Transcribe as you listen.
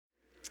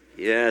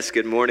Yes,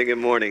 good morning, good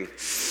morning.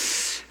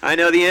 I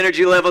know the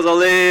energy level's a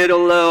little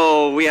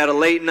low. We had a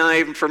late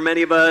night for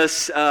many of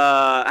us.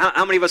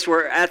 How many of us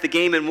were at the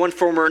game in one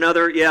form or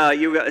another? Yeah,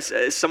 you guys,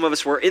 some of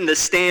us were in the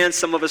stands,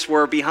 some of us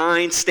were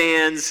behind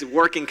stands,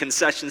 working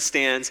concession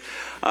stands.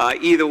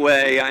 Either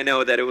way, I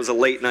know that it was a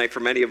late night for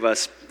many of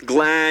us.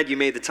 Glad you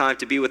made the time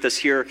to be with us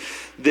here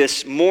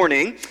this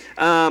morning.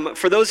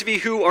 For those of you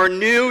who are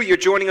new, you're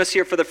joining us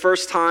here for the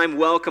first time,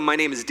 welcome. My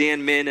name is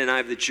Dan Min, and I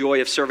have the joy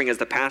of serving as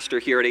the pastor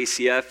here at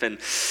ACF.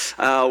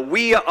 And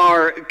we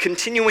are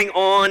continuing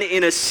on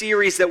in a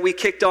series that we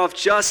kicked off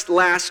just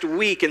last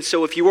week. And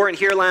so if you weren't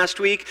here last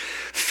week,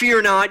 fear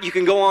not. You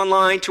can go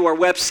online to our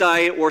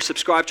website or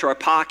subscribe to our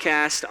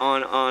podcast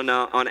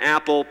on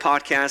Apple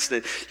Podcasts,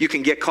 and you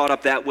can get caught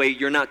up that way.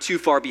 You're not too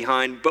far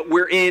behind. But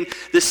we're in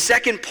the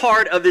second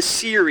part of the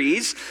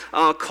series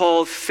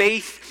called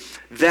Faith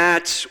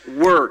That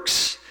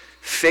Works.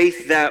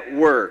 Faith That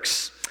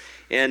Works.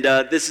 And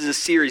this is a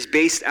series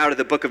based out of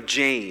the book of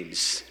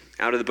James.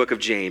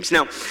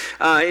 Now,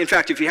 in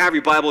fact, if you have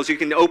your Bibles, you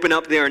can open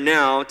up there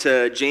now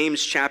to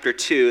James chapter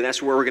 2.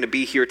 That's where we're going to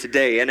be here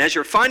today. And as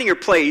you're finding your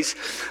place,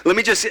 let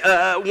me just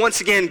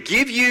once again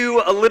give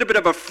you a little bit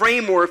of a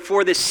framework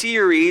for this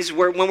series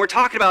where when we're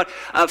talking about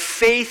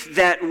faith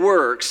that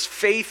works,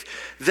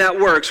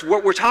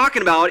 what we're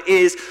talking about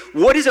is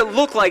what does it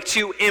look like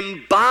to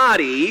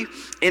embody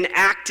an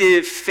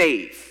active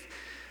faith?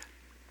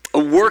 A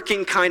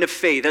working kind of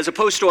faith, as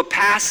opposed to a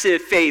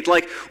passive faith.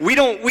 Like we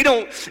don't,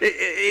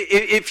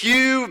 if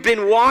you've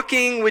been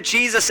walking with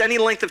Jesus any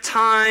length of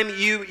time,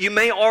 you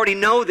may already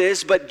know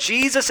this, but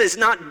Jesus is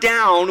not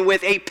down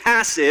with a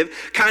passive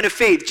kind of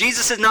faith.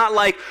 Jesus is not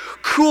like,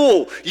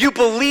 cool, you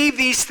believe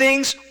these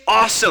things?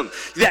 Awesome.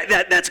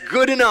 That's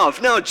good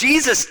enough. No,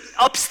 Jesus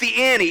ups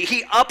the ante.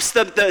 He ups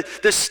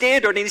the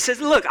standard, and he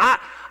says, look,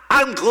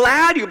 I'm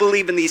glad you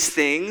believe in these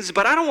things,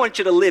 but I don't want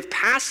you to live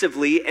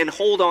passively and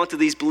hold on to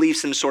these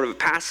beliefs in sort of a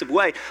passive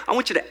way. I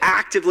want you to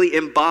actively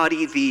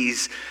embody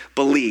these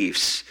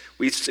beliefs.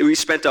 We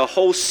spent a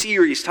whole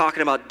series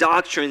talking about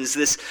doctrines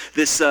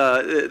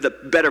the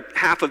better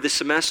half of the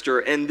semester,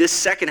 and this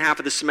second half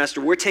of the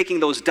semester, we're taking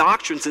those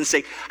doctrines and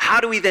saying,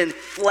 how do we then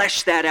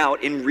flesh that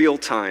out in real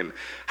time?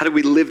 How do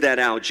we live that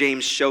out?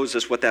 James shows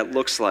us what that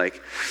looks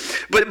like.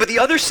 But the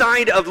other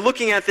side of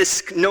looking at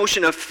this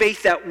notion of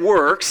faith that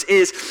works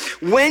is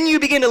when you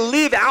begin to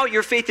live out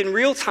your faith in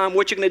real time,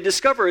 what you're going to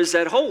discover is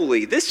that,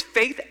 holy, this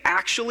faith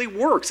actually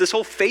works. This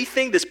whole faith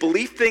thing, this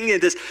belief thing,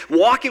 and this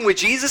walking with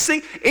Jesus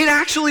thing, it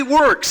actually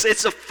works.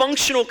 It's a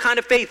functional kind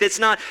of faith. It's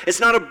not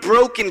a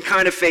broken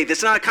kind of faith.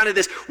 It's not kind of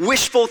this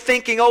wishful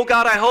thinking, oh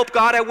God, I hope,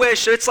 God, I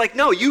wish. It's like,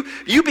 no, you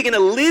begin to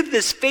live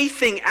this faith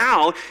thing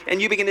out, and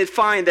you begin to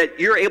find that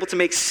you're able to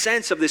make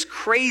sense of this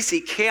crazy,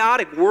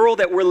 chaotic world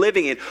that we're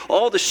living in.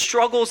 All the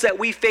struggles that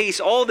we face,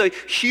 all the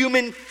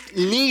human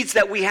needs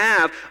that we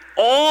have,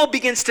 all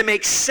begins to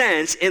make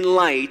sense in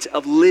light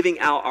of living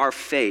out our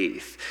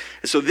faith.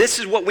 And so this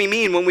is what we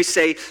mean when we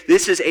say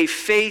this is a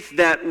faith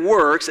that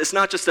works. It's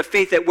not just a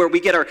faith that where we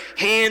get our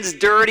hands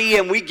dirty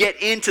and we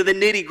get into the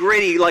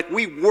nitty-gritty, like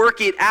we work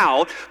it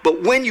out.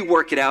 But when you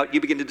work it out, you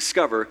begin to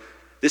discover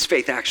this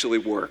faith actually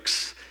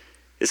works.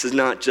 This is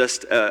not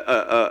just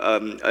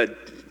a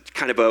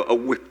kind of a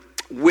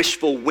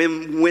wishful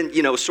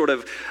sort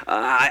of,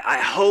 I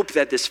hope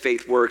that this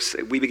faith works.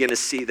 We begin to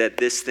see that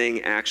this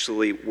thing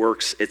actually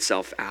works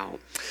itself out.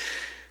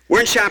 We're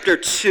in chapter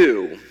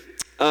 2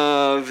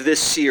 of this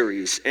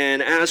series,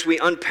 and as we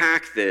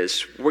unpack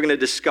this, we're going to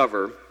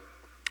discover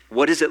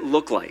what does it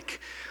look like?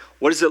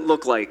 What does it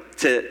look like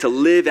to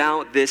live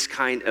out this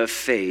kind of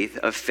faith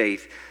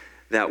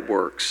that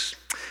works?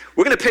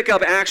 We're going to pick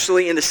up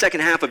actually in the second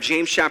half of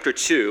James chapter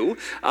 2,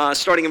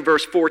 starting in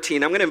verse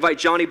 14. I'm going to invite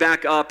Johnny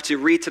back up to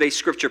read today's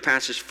scripture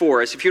passage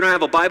for us. If you don't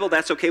have a Bible,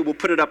 that's okay. We'll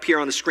put it up here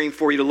on the screen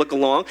for you to look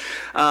along.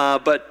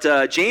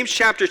 But James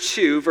chapter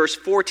 2, verse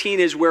 14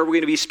 is where we're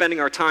going to be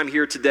spending our time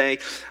here today.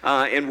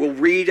 And we'll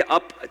read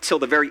up till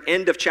the very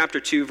end of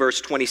chapter 2,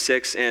 verse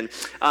 26. And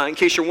in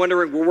case you're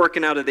wondering, we're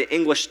working out of the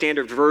English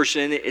Standard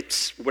Version.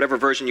 It's whatever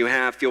version you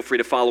have. Feel free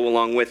to follow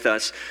along with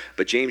us.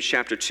 But James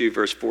chapter 2,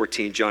 verse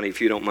 14. Johnny,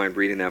 if you don't mind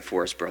reading that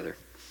for us, brother.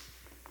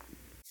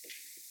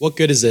 What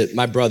good is it,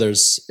 my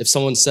brothers, if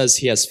someone says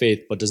he has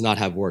faith but does not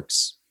have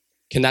works?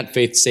 Can that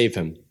faith save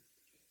him?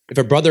 If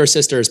a brother or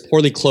sister is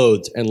poorly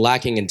clothed and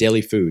lacking in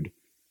daily food,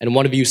 and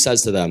one of you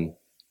says to them,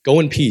 go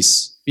in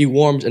peace, be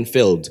warmed and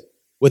filled,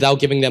 without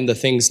giving them the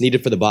things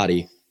needed for the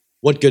body,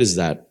 what good is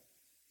that?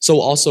 So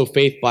also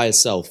faith by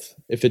itself,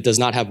 if it does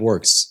not have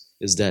works,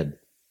 is dead.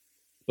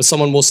 But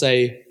someone will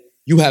say,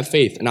 you have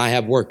faith and I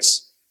have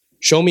works.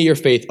 Show me your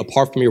faith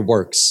apart from your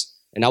works,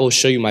 and I will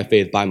show you my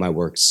faith by my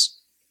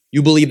works.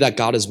 You believe that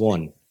God is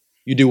one.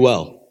 You do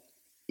well.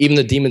 Even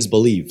the demons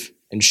believe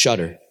and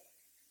shudder. Do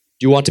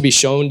you want to be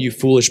shown, you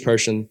foolish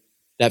person,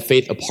 that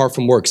faith apart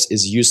from works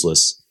is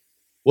useless?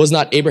 Was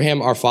not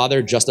Abraham our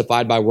father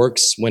justified by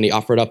works when he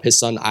offered up his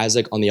son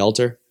Isaac on the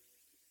altar?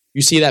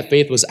 You see that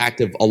faith was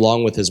active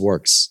along with his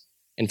works,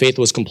 and faith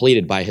was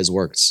completed by his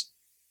works.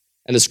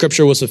 And the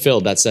scripture was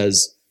fulfilled that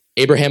says,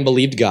 Abraham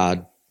believed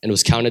God, and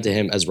was counted to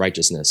him as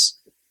righteousness,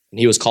 and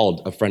he was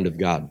called a friend of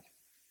God.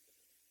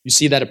 You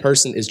see that a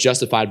person is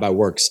justified by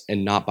works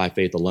and not by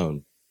faith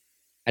alone.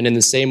 And in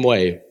the same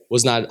way,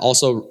 was not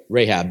also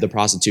Rahab the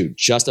prostitute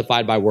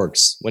justified by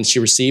works when she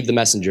received the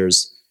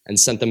messengers and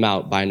sent them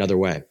out by another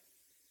way?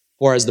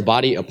 For as the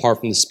body apart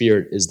from the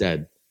spirit is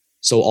dead,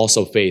 so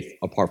also faith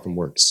apart from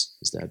works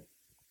is dead.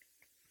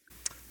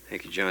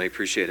 Thank you, Johnny.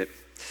 Appreciate it.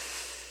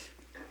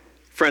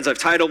 Friends, I've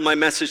titled my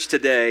message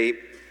today,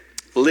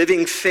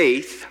 Living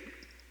Faith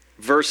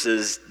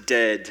versus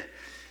Dead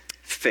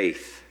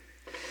Faith.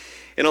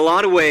 In a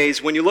lot of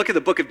ways, when you look at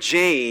the book of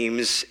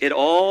James, it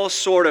all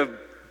sort of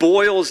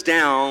boils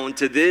down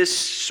to this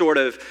sort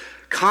of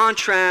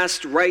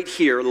contrast right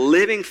here,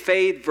 living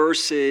faith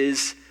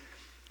versus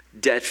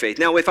dead faith.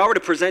 Now, if I were to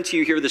present to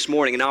you here this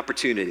morning an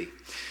opportunity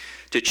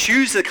to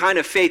choose the kind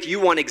of faith you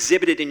want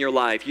exhibited in your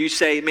life, you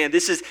say, man,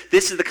 this is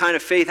the kind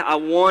of faith I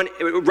want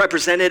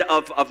represented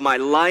of my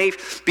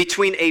life,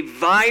 between a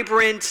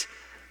vibrant,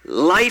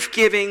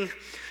 life-giving,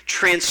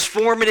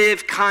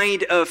 transformative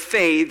kind of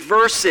faith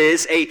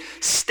versus a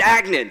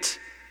stagnant,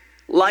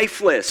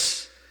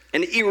 lifeless,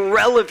 and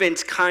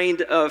irrelevant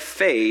kind of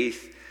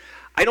faith,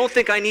 I don't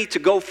think I need to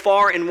go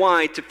far and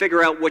wide to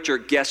figure out what your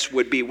guess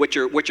would be, what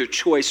your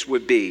choice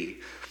would be.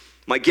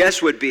 My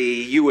guess would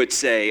be you would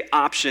say,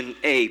 option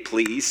A,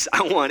 please.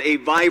 I want a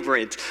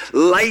vibrant,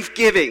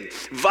 life-giving,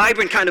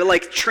 vibrant kind of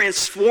like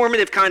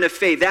transformative kind of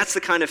faith. That's the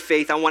kind of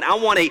faith I want. I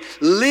want a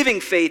living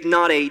faith,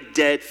 not a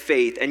dead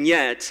faith. And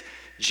yet,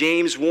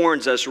 James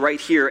warns us right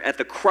here at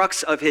the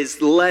crux of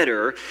his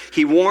letter,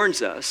 he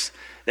warns us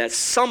that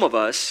some of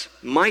us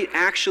might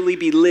actually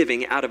be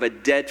living out of a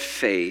dead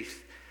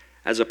faith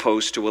as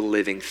opposed to a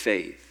living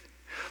faith.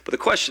 But the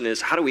question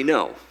is, how do we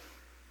know?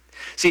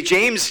 See,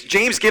 James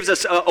gives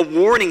us a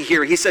warning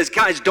here. He says,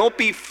 guys, don't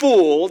be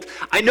fooled.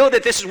 I know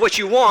that this is what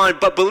you want,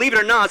 but believe it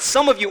or not,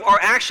 some of you are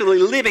actually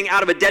living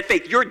out of a dead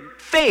faith. Your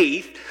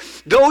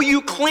faith, though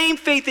you claim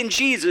faith in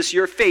Jesus,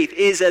 your faith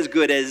is as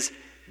good as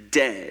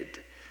dead.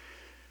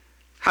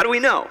 How do we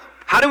know?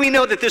 How do we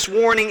know that this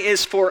warning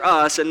is for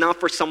us and not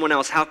for someone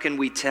else? How can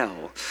we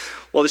tell?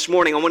 Well, this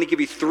morning I want to give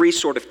you three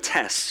sort of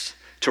tests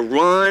to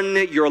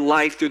run your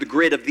life through the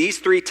grid of these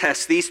three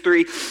tests, these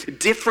three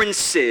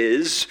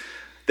differences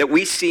that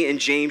we see in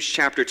James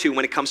chapter 2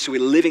 when it comes to a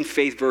living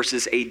faith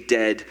versus a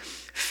dead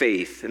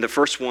faith. And the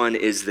first one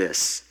is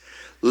this: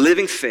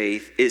 living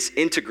faith is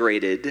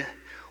integrated,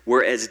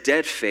 whereas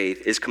dead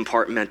faith is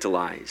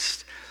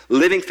compartmentalized.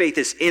 Living faith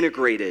is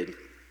integrated,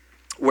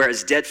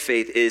 whereas dead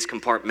faith is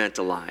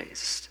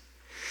compartmentalized.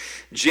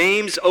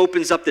 James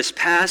opens up this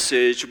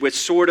passage with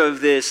sort of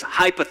this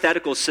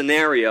hypothetical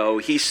scenario.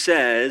 He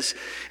says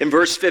in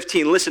verse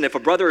 15, listen, if a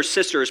brother or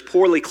sister is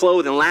poorly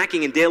clothed and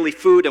lacking in daily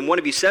food, and one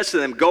of you says to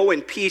them, go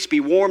in peace,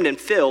 be warmed and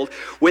filled,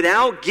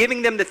 without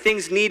giving them the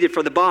things needed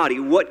for the body,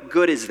 what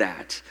good is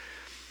that?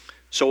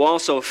 So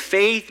also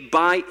faith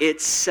by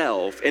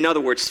itself, in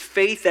other words,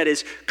 faith that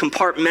is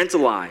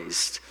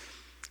compartmentalized,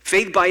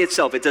 faith by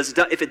itself,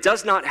 if it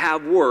does not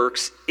have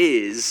works,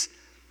 is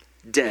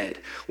dead.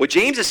 What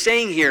James is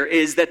saying here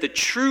is that the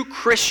true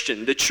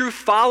Christian, the true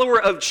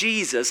follower of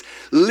Jesus,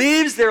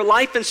 lives their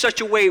life in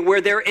such a way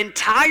where their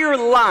entire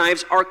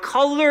lives are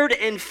colored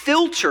and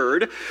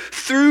filtered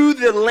through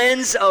the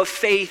lens of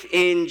faith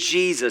in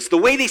Jesus. The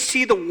way they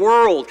see the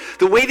world,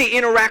 the way they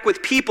interact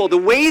with people, the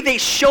way they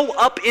show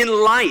up in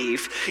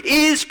life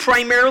is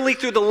primarily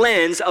through the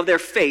lens of their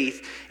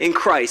faith in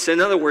Christ.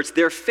 In other words,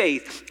 their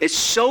faith is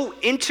so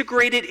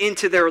integrated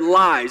into their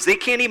lives, they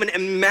can't even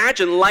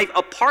imagine life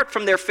apart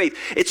from their faith.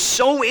 It's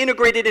so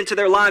integrated into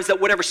their lives that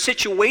whatever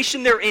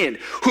situation they're in,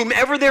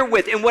 whomever they're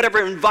with, in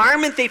whatever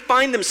environment they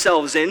find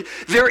themselves in,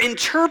 they're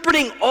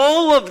interpreting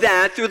all of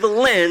that through the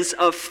lens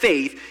of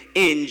faith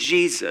in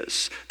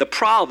Jesus. The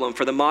problem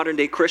for the modern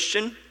day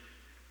Christian,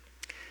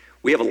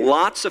 we have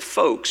lots of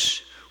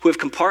folks who have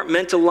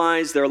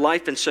compartmentalized their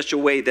life in such a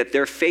way that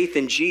their faith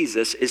in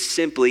Jesus is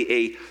simply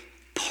a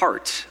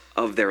part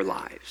of their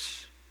lives.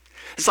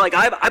 It's like,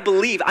 I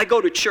believe, I go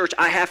to church,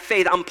 I have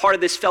faith, I'm part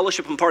of this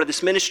fellowship, I'm part of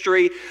this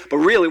ministry, but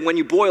really when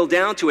you boil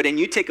down to it and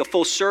you take a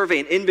full survey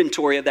and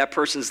inventory of that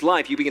person's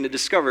life, you begin to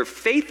discover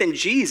faith in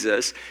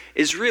Jesus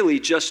is really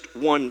just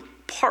one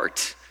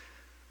part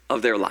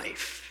of their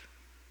life.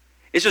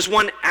 It's just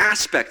one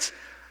aspect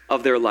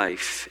of their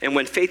life. And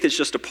when faith is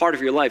just a part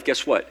of your life,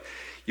 guess what?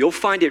 You'll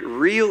find it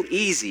real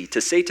easy to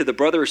say to the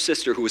brother or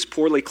sister who is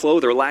poorly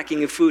clothed or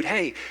lacking in food,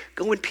 hey,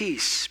 go in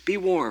peace, be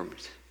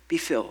warmed, be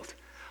filled.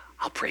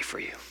 I'll pray for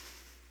you.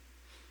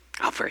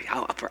 I'll pray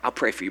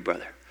for you,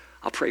 brother.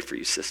 I'll pray for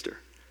you, sister.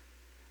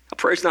 A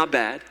prayer's not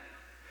bad,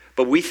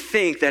 but we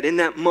think that in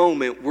that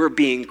moment we're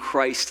being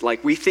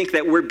Christ-like. We think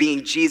that we're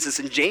being Jesus.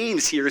 And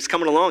James here is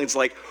coming along. It's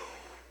like,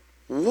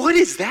 what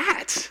is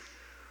that?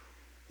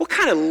 What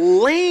kind of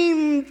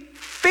lame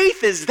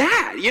faith is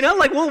that? You know,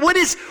 like, well,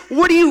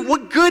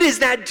 what good does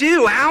that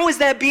do? How is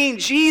that being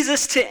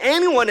Jesus to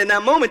anyone in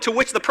that moment? To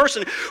which the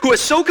person who has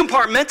so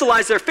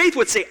compartmentalized their faith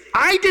would say,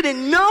 I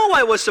didn't know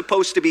I was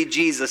supposed to be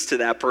Jesus to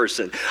that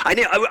person.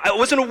 I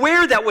wasn't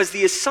aware that was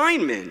the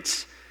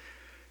assignment.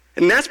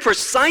 And that's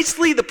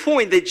precisely the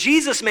point that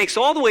Jesus makes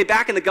all the way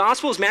back in the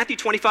Gospels. Matthew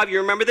 25, you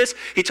remember this?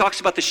 He talks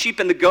about the sheep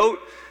and the goat.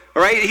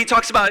 All right, he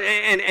talks about,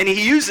 and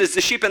he uses the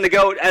sheep and the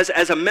goat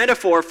as a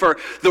metaphor for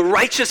the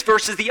righteous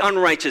versus the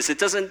unrighteous. It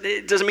doesn't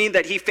mean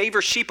that he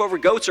favors sheep over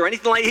goats or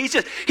anything like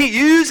that. He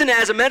uses it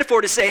as a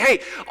metaphor to say,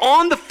 hey,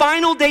 on the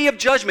final day of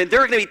judgment,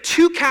 there are going to be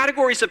two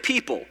categories of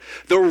people,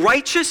 the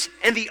righteous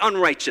and the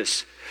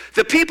unrighteous.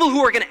 The people who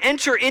are going to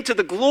enter into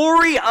the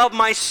glory of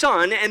my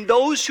Son and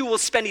those who will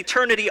spend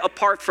eternity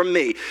apart from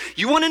me.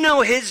 You want to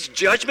know his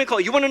judgment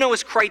call? You want to know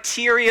his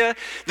criteria?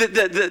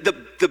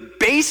 The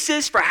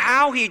basis for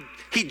how he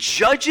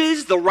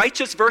judges the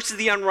righteous versus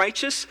the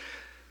unrighteous?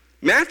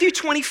 Matthew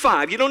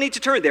 25, you don't need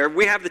to turn there.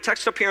 We have the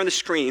text up here on the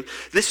screen.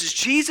 This is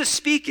Jesus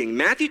speaking.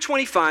 Matthew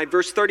 25,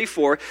 verse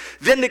 34.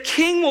 Then the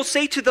king will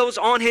say to those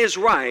on his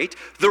right,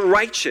 the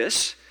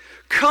righteous,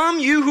 come,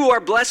 you who are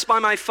blessed by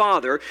my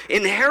Father,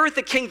 inherit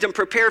the kingdom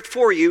prepared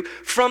for you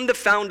from the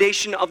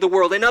foundation of the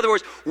world. In other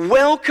words,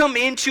 welcome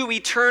into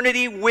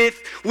eternity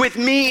with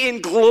me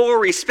in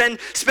glory. Spend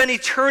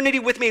eternity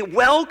with me.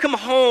 Welcome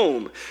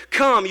home.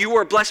 Come, you who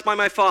are blessed by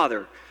my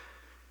Father.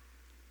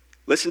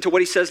 Listen to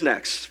what he says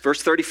next.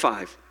 Verse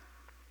 35.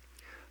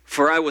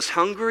 For I was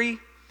hungry,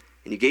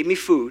 and you gave me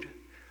food.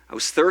 I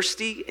was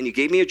thirsty, and you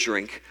gave me a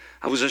drink.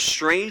 I was a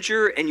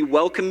stranger, and you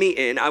welcomed me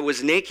in. I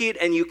was naked,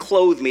 and you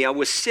clothed me. I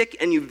was sick,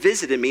 and you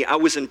visited me. I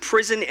was in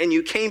prison, and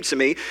you came to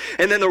me.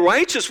 And then the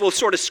righteous will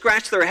sort of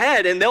scratch their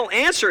head, and they'll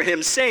answer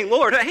him, saying,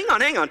 Lord,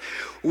 hang on.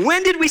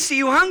 When did we see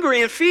you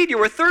hungry and feed you,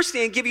 or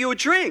thirsty and give you a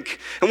drink?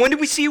 And when did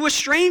we see you a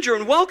stranger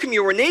and welcome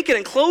you, or naked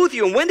and clothe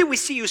you? And when did we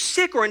see you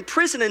sick or in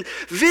prison and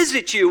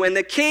visit you? And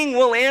the king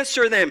will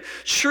answer them,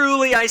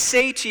 truly I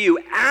say to you,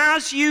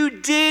 as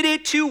you did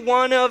it to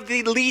one of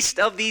the least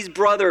of these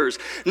brothers,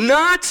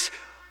 not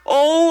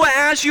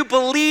as you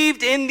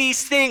believed in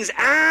these things,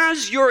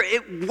 as your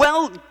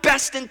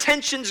best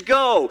intentions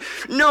go.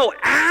 No,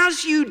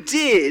 as you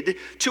did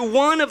to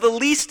one of the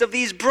least of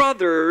these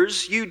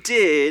brothers, you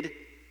did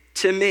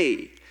to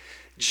me.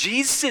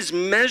 Jesus'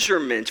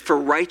 measurement for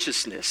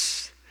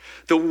righteousness,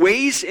 the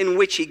ways in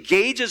which he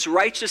gauges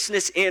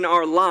righteousness in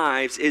our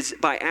lives, is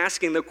by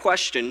asking the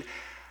question,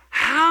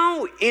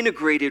 how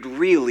integrated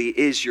really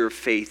is your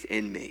faith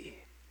in me?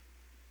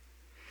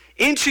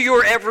 Into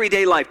your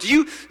everyday life.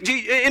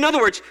 In other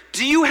words,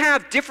 do you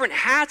have different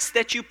hats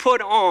that you put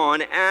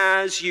on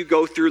as you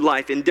go through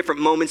life in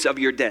different moments of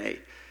your day?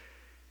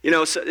 You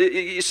know,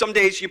 some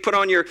days you put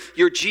on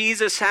your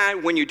Jesus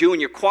hat when you're doing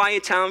your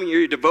quiet time,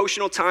 your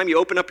devotional time, you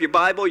open up your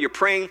Bible, you're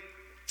praying,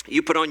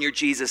 you put on your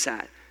Jesus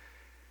hat.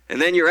 And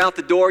then you're out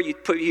the door,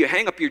 you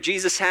hang up your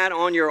Jesus hat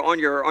on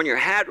your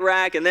hat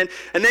rack, and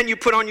then you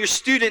put on your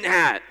student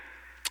hat.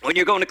 When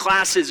you're going to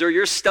classes or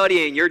you're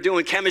studying, you're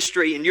doing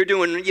chemistry and you're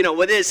doing,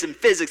 with this and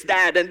physics,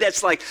 that, and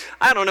that's like,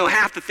 I don't know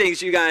half the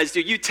things you guys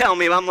do. You tell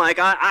me, I'm like,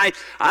 I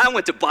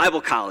went to Bible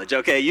college,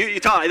 okay?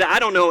 You talk, I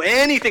don't know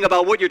anything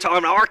about what you're talking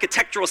about,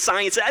 architectural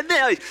science,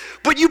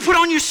 but you put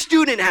on your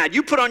student hat,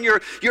 you put on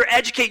your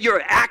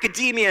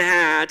academia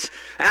hat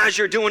as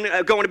you're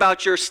going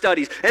about your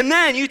studies. And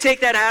then you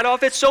take that hat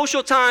off, it's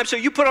social time, so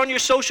you put on your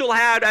social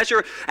hat as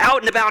you're out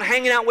and about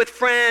hanging out with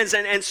friends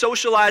and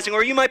socializing,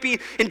 or you might be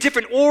in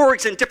different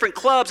orgs and different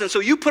clubs, and so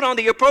you put on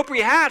the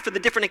appropriate hat for the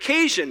different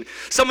occasion.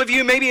 Some of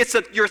you, maybe it's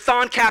your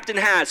Thon Captain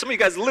hat. Some of you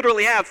guys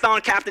literally have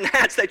Thon Captain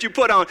hats that you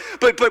put on,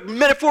 but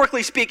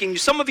metaphorically speaking,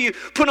 some of you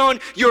put on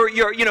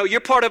you're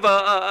part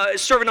of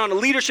serving on a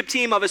leadership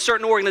team of a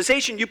certain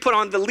organization, you put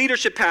on the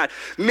leadership hat.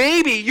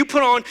 Maybe you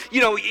put on,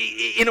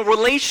 in a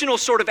relational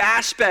sort of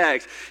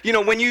aspect,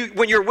 when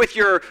you're with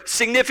your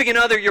significant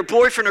other, your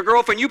boyfriend or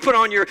girlfriend, you put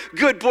on your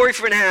good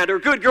boyfriend hat or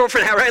good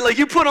girlfriend hat, right? Like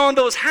you put on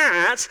those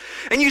hats,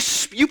 and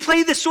you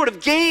play this sort of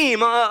game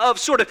of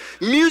sort of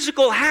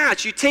musical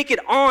hats. You take it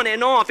on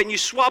and off, and you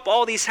swap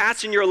all these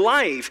hats in your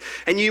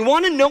life. And you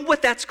want to know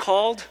what that's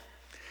called?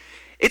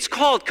 It's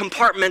called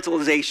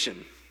compartmentalization.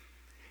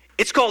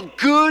 It's called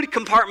good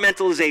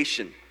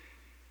compartmentalization.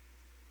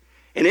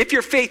 And if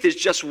your faith is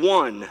just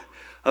one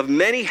of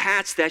many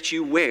hats that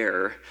you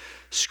wear,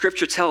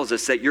 Scripture tells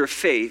us that your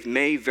faith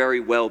may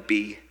very well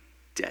be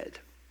dead.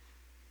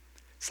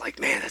 It's like,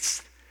 man,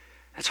 that's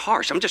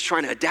harsh. I'm just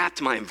trying to adapt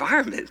to my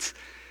environment.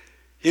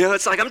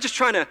 It's like I'm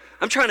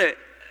trying to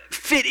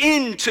fit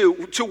into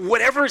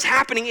whatever is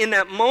happening in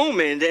that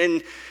moment,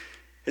 and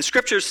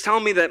Scripture's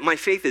telling me that my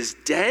faith is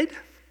dead.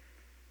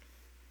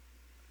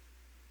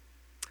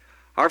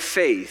 Our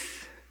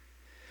faith,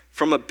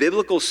 from a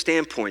biblical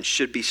standpoint,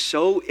 should be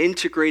so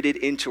integrated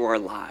into our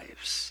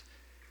lives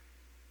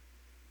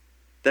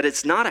that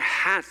it's not a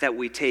hat that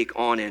we take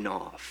on and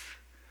off.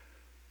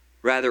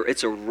 Rather,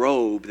 it's a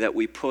robe that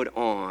we put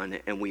on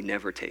and we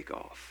never take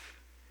off.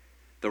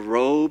 The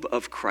robe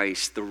of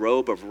Christ, the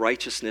robe of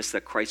righteousness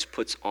that Christ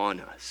puts on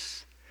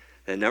us,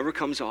 that never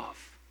comes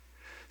off.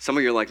 Some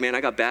of you are like, man, I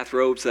got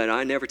bathrobes that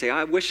I never take.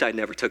 I wish I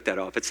never took that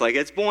off. It's like,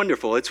 it's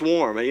wonderful, it's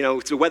warm.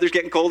 The weather's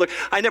getting colder.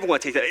 I never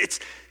want to take that. It's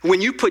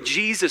when you put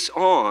Jesus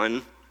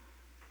on,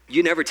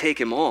 you never take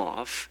him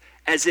off,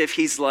 as if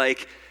he's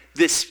like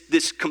this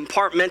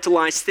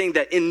compartmentalized thing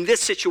that in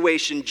this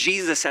situation,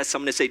 Jesus has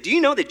something to say. Do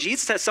you know that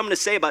Jesus has something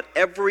to say about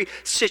every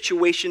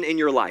situation in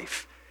your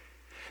life?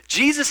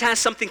 Jesus has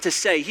something to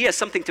say. He has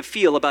something to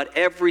feel about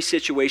every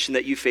situation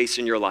that you face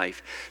in your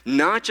life.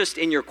 Not just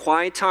in your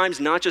quiet times,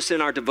 not just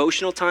in our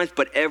devotional times,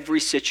 but every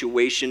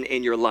situation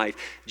in your life,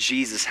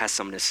 Jesus has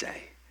something to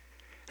say.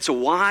 So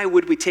why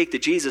would we take the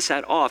Jesus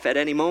hat off at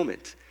any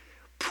moment?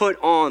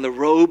 Put on the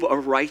robe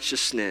of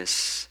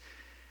righteousness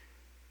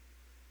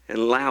and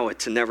allow it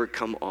to never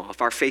come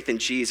off. Our faith in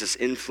Jesus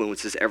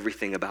influences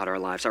everything about our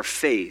lives. Our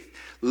faith,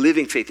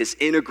 living faith, is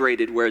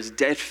integrated, whereas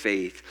dead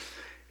faith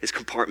is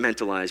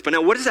compartmentalized. But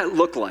now, what does that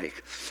look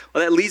like?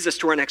 Well, that leads us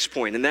to our next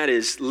point, and that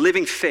is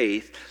living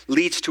faith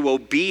leads to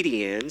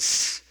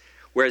obedience,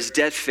 whereas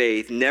dead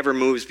faith never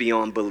moves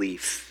beyond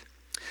belief.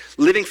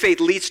 Living faith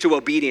leads to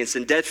obedience,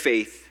 and dead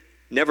faith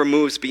never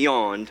moves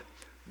beyond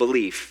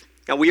belief.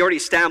 Now, we already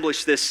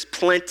established this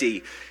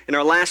plenty in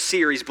our last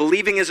series.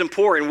 Believing is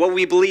important. What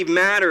we believe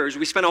matters.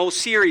 We spent a whole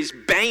series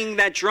banging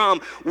that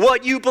drum.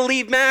 What you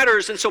believe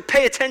matters. And so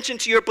pay attention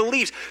to your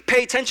beliefs.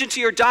 Pay attention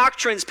to your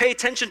doctrines. Pay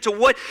attention to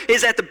what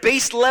is at the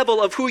base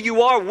level of who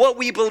you are. What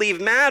we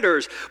believe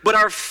matters. But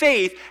our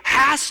faith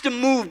has to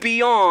move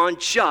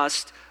beyond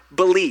just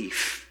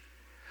belief.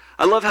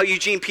 I love how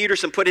Eugene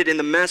Peterson put it in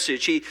the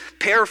Message. He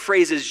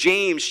paraphrases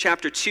James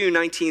chapter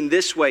 2:19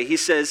 this way. He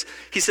says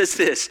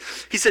this.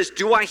 He says,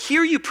 "Do I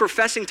hear you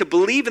professing to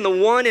believe in the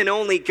one and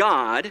only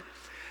God,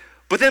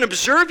 but then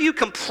observe you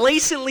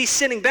complacently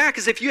sitting back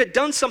as if you had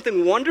done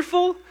something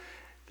wonderful?"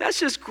 That's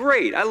just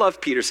great. I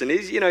love Peterson.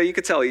 He's, you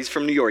could tell he's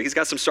from New York. He's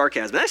got some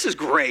sarcasm. That's just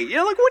great.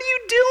 You're like, what are you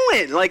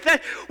doing? Like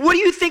that, what do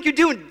you think you're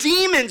doing?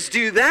 Demons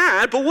do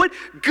that, but what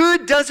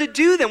good does it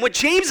do them? What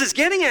James is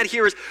getting at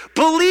here is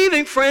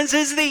believing, friends,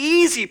 is the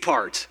easy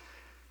part.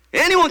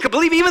 Anyone can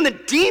believe, even the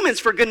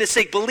demons, for goodness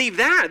sake, believe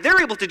that.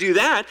 They're able to do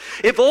that.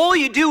 If all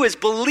you do is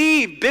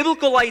believe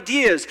biblical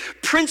ideas,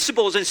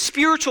 principles, and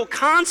spiritual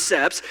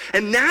concepts,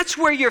 and that's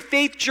where your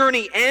faith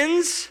journey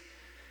ends,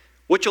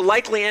 what you'll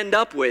likely end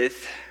up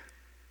with,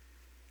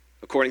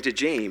 according to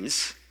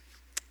James,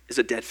 is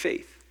a dead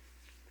faith.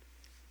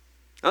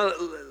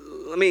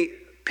 Let me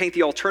paint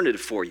the alternative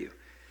for you.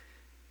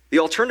 The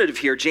alternative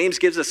here, James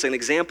gives us an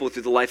example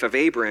through the life of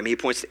Abraham. He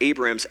points to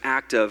Abraham's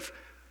act of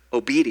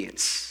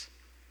obedience.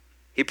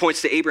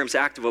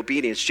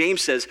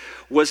 James says,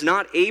 "Was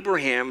not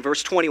Abraham,"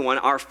 verse 21,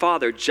 "our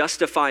father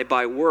justified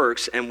by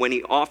works, and when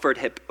he offered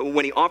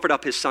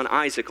up his son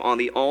Isaac on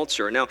the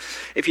altar?" Now,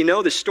 if you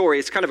know the story,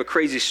 it's kind of a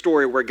crazy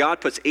story where God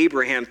puts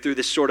Abraham through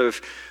this sort of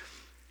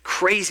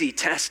crazy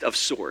test of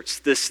sorts,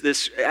 this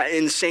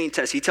insane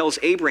test. He tells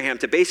Abraham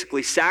to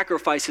basically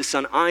sacrifice his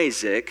son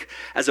Isaac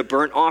as a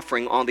burnt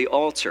offering on the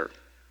altar.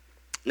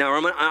 Now,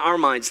 in our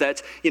minds,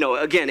 that's,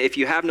 again, if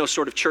you have no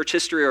sort of church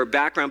history or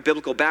background,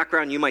 biblical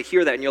background, you might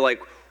hear that and you're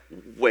like,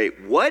 wait,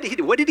 what?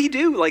 What did he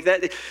do? Like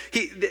that?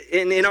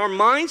 In our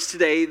minds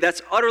today, that's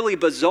utterly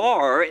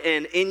bizarre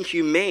and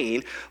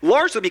inhumane,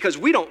 largely because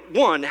we don't,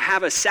 one,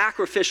 have a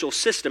sacrificial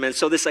system. And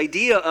so this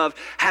idea of,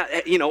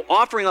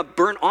 offering up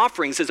burnt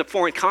offerings is a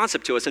foreign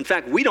concept to us. In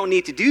fact, we don't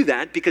need to do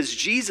that because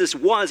Jesus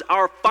was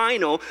our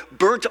final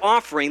burnt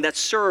offering that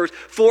serves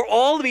for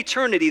all of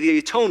eternity the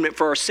atonement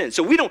for our sins.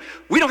 So we don't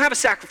have a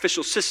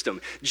sacrificial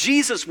system.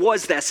 Jesus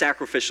was that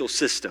sacrificial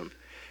system.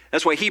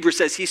 That's why Hebrews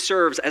says he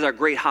serves as our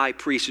great high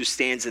priest who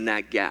stands in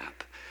that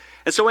gap.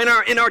 And so in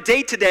our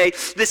day today,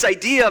 this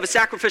idea of a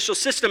sacrificial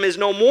system is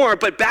no more,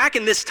 but back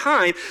in this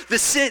time,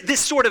 this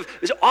sort of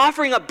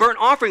offering up burnt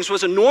offerings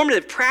was a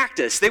normative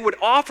practice. They would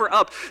offer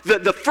up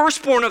the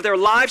firstborn of their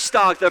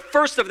livestock, the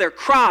first of their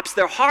crops,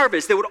 their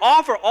harvest. They would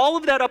offer all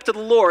of that up to the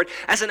Lord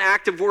as an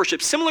act of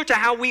worship, similar to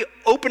how we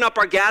open up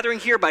our gathering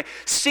here by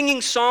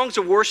singing songs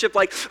of worship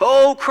like,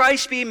 "Oh,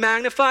 Christ be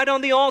magnified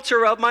on the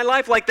altar of my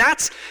life." Like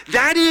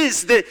that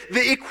is the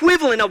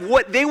equivalent of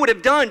what they would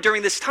have done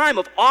during this time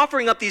of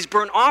offering up these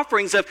burnt offerings,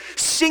 of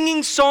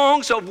singing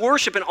songs of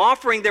worship and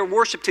offering their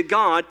worship to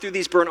God through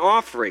these burnt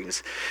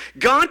offerings.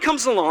 God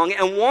comes along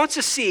and wants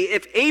to see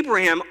if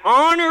Abraham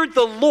honored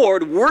the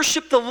Lord,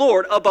 worshiped the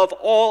Lord above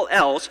all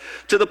else,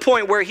 to the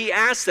point where he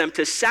asked them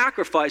to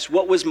sacrifice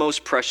what was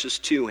most precious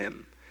to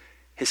him,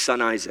 his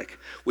son Isaac,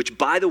 which,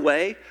 by the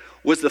way,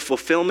 was the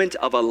fulfillment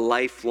of a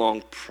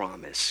lifelong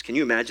promise. Can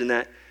you imagine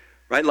that?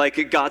 Right?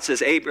 Like God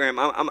says, "Abraham,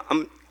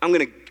 I'm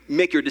going to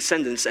make your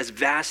descendants as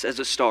vast as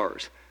the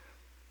stars."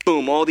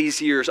 Boom, all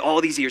these years,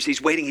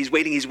 he's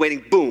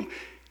waiting, boom,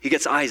 he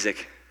gets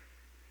Isaac.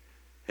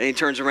 And he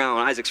turns around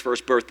on Isaac's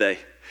first birthday.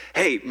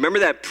 "Hey, remember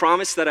that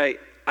promise that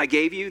I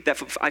gave you, that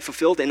I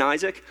fulfilled in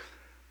Isaac?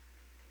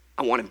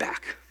 I want him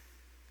back."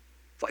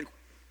 It's like,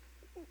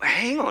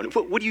 hang on,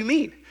 what do you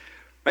mean?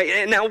 Right?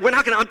 And now we're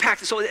not going to unpack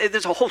this. So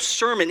there's a whole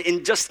sermon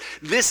in just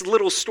this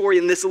little story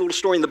in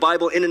the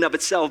Bible in and of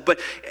itself. But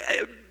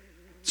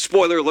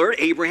spoiler alert,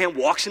 Abraham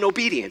walks in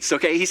obedience,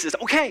 okay? He says,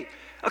 "Okay,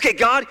 Okay,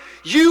 God,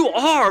 you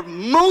are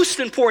most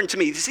important to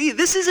me. See,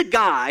 this is a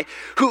guy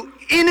who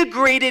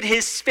integrated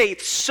his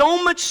faith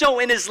so much so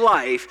in his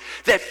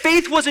life that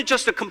faith wasn't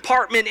just a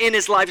compartment in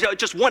his life,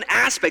 just one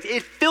aspect.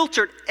 It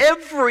filtered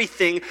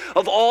everything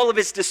of all of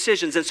his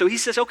decisions. And so he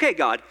says, okay,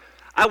 God,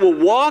 I will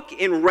walk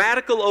in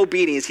radical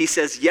obedience. He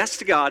says yes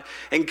to God.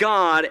 And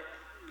God,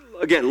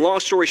 again, long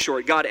story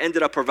short, God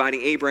ended up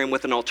providing Abraham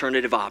with an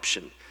alternative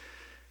option.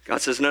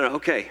 God says, no,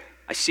 okay,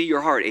 I see your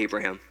heart,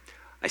 Abraham.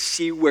 I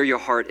see where your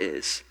heart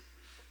is.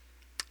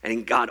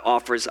 And God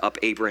offers up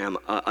Abraham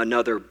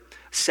another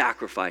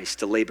sacrifice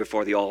to lay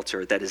before the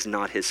altar that is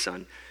not his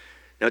son.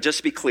 Now, just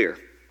to be clear,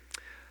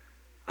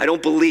 I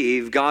don't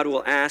believe God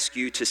will ask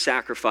you to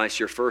sacrifice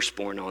your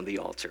firstborn on the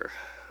altar.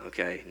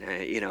 Okay,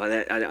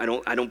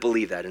 I don't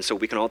believe that, and so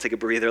we can all take a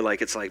breather.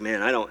 Like it's like,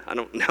 man, I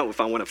don't know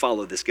if I want to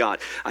follow this God.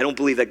 I don't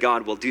believe that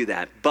God will do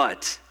that,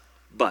 but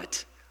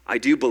I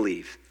do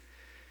believe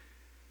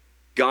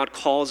God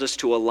calls us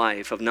to a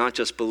life of not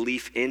just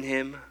belief in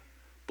him,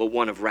 but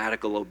one of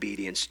radical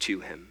obedience to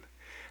him.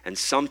 And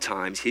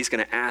sometimes he's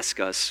going to ask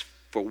us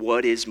for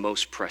what is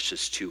most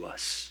precious to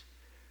us.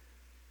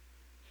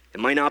 It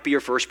might not be your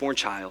firstborn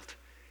child.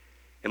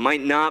 It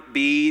might not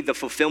be the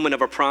fulfillment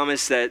of a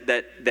promise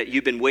that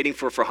you've been waiting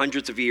for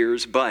hundreds of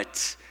years,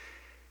 but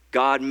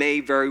God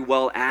may very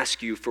well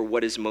ask you for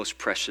what is most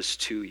precious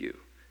to you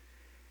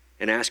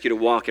and ask you to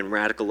walk in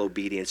radical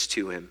obedience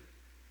to him.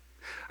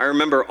 I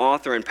remember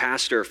author and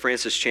pastor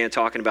Francis Chan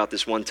talking about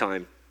this one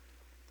time.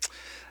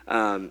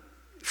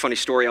 Funny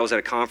story, I was at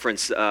a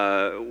conference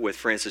with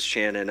Francis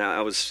Chan, and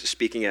I was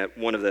speaking at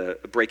one of the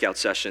breakout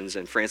sessions,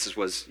 and Francis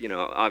was,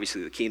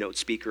 obviously the keynote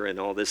speaker and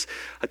all this.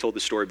 I told the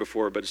story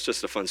before, but it's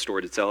just a fun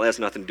story to tell. It has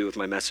nothing to do with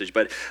my message,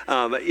 but,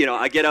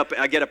 I get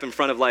up in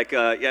front of I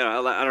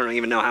don't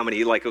even know how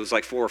many, it was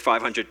like 400 or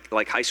 500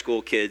 high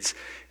school kids.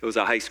 It was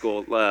a high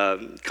school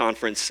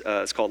conference.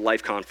 It's called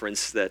Life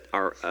Conference that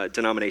our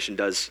denomination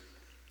does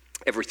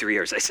every 3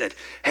 years. I said,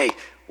 hey,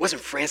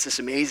 wasn't Francis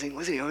amazing?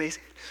 Wasn't he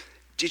amazing?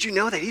 Did you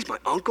know that he's my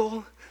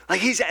uncle?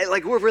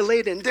 We're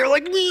related. And they're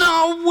like,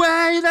 no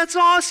way, that's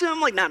awesome.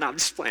 I'm like, no, I'm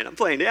just playing. I'm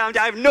playing. I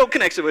have no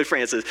connection with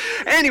Francis.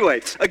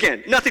 Anyway,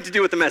 again, nothing to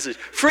do with the message.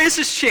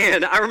 Francis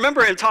Chan, I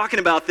remember him talking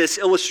about this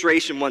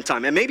illustration one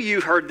time, and maybe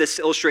you've heard this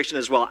illustration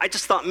as well. I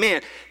just thought,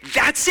 man,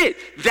 that's it.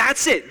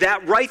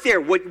 That right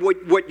there.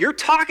 What you're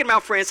talking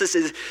about, Francis,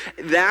 is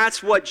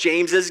that's what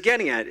James is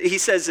getting at. He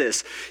says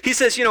this. He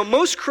says,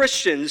 most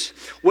Christians,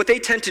 what they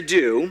tend to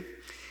do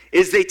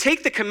is they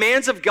take the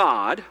commands of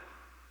God,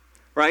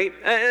 right?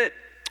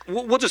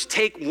 We'll just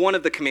take one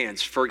of the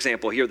commands, for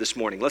example, here this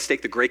morning. Let's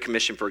take the Great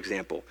Commission, for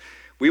example.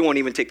 We won't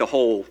even take the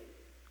whole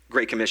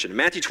Great Commission. In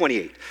Matthew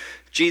 28,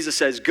 Jesus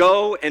says,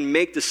 go and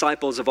make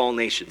disciples of all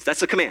nations.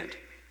 That's a command,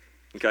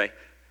 okay?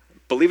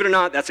 Believe it or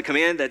not, that's a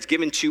command that's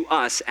given to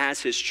us as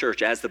his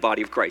church, as the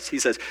body of Christ. He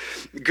says,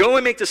 go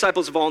and make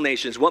disciples of all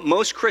nations. What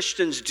most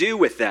Christians do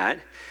with that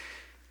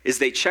is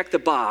they check the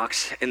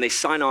box and they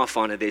sign off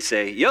on it. They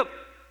say, yep,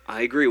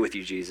 I agree with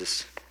you,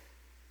 Jesus.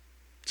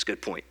 It's a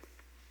good point.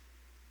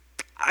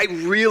 I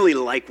really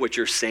like what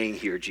you're saying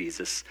here,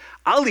 Jesus.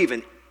 I'll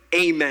even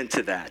amen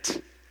to that,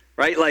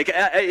 right?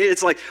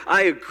 It's like,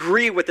 I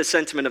agree with the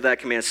sentiment of that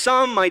command.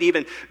 Some might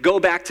even go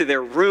back to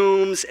their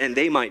rooms and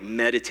they might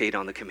meditate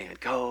on the command.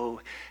 Go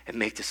and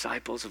make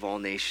disciples of all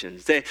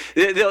nations. They'll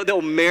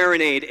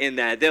marinate in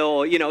that.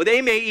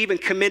 They may even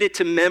commit it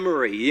to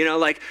memory,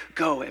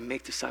 go and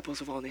make disciples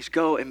of all nations.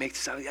 Go and make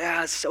disciples. Yeah,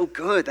 that's so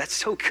good. That's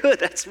so good.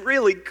 That's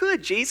really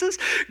good, Jesus.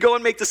 Go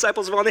and make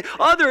disciples of all nations.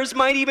 Others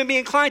might even be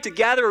inclined to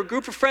gather a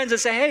group of friends and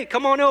say, hey,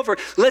 come on over.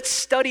 Let's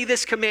study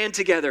this command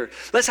together.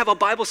 Let's have a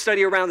Bible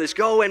study around this.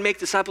 Go and make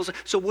disciples.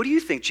 So what do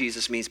you think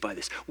Jesus means by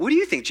this? What do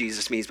you think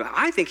Jesus means by it?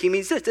 I think he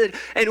means this.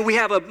 And we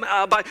have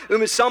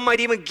some might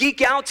even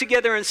geek out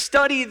together and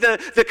study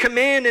the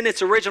command in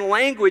its original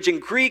language in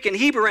Greek and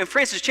Hebrew. And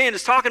Francis Chan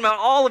is talking about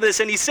all of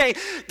this, and he's saying,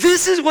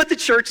 this is what the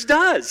church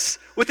does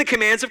with the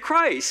commands of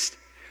Christ.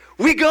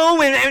 We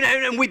go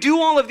and we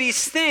do all of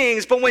these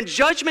things, but when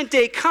judgment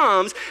day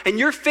comes and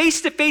you're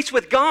face to face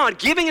with God,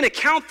 giving an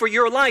account for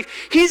your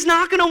life, he's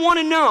not going to want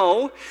to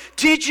know,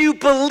 did you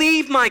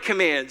believe my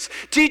commands?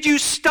 Did you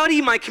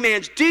study my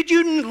commands? Did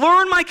you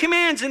learn my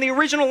commands in the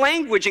original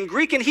language in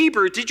Greek and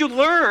Hebrew? Did you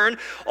learn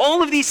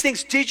all of these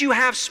things? Did you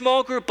have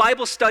small group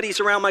Bible studies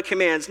around my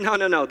commands?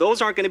 No.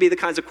 Those aren't going to be the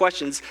kinds of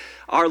questions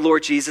our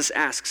Lord Jesus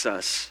asks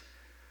us.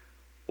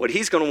 What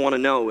he's going to want to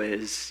know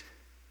is,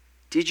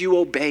 did you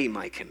obey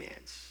my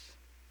commands?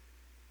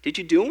 Did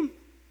you do them?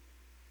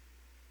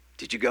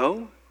 Did you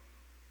go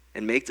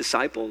and make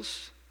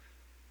disciples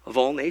of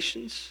all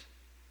nations?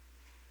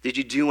 Did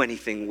you do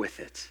anything with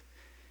it?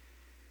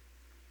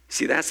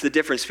 See, that's the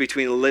difference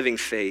between a living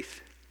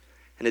faith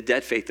and a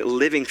dead faith. A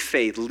living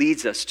faith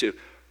leads us to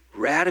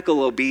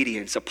radical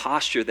obedience, a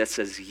posture that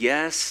says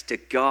yes to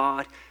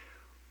God,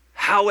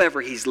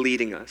 however he's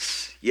leading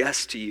us.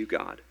 Yes to you,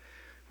 God.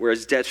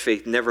 Whereas dead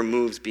faith never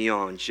moves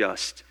beyond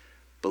just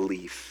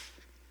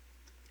belief.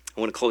 I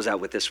want to close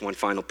out with this one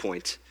final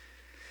point.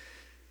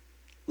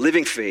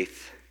 Living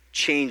faith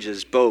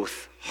changes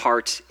both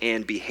heart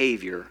and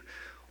behavior,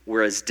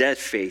 whereas dead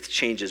faith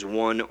changes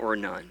one or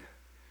none.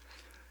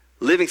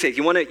 Living faith,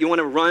 you want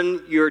to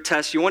run your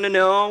test. You want to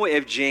know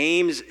if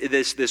James,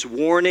 this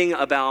warning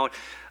about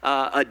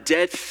a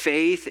dead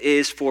faith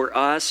is for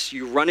us.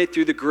 You run it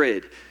through the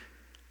grid.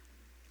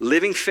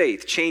 Living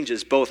faith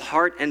changes both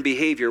heart and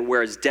behavior,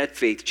 whereas dead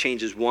faith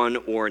changes one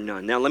or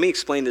none. Now, let me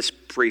explain this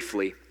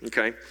briefly,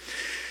 okay?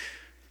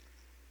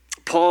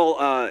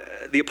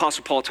 The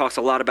Apostle Paul talks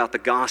a lot about the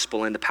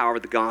gospel and the power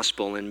of the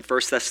gospel. In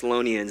 1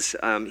 Thessalonians,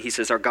 he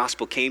says, our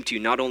gospel came to you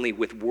not only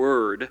with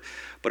word,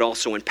 but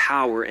also in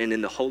power and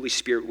in the Holy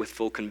Spirit with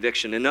full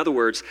conviction. In other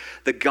words,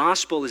 the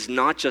gospel is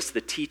not just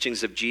the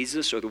teachings of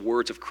Jesus or the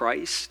words of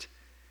Christ.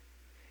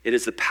 It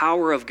is the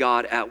power of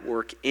God at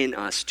work in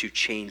us to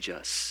change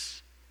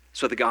us.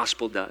 That's what the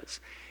gospel does.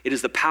 It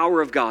is the power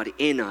of God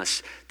in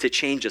us to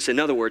change us. In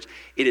other words,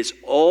 it is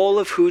all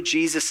of who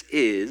Jesus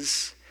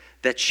is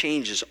that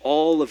changes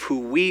all of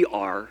who we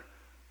are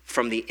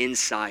from the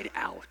inside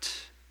out.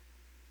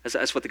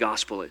 That's what the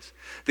gospel is.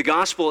 The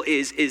gospel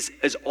is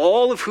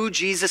all of who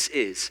Jesus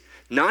is.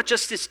 Not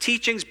just his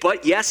teachings,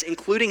 but yes,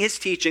 including his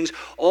teachings,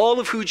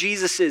 all of who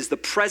Jesus is, the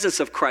presence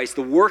of Christ,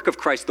 the work of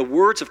Christ, the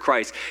words of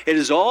Christ. It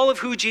is all of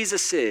who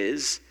Jesus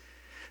is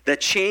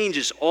that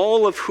changes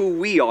all of who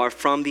we are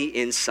from the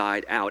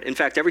inside out. In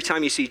fact, every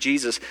time you see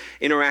Jesus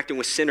interacting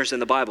with sinners in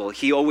the Bible,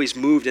 he always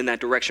moved in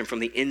that direction from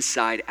the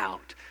inside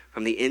out.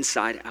 From the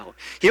inside out.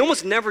 He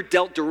almost never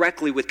dealt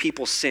directly with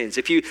people's sins.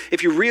 If you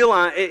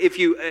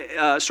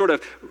sort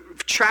of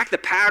track the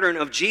pattern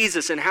of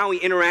Jesus and how he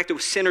interacted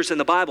with sinners in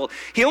the Bible,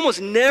 he almost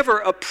never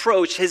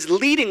approached, his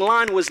leading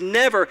line was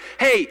never,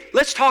 hey,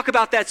 let's talk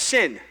about that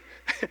sin.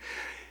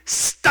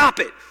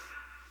 Stop it.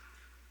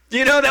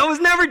 You know, that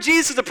was never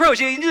Jesus' approach.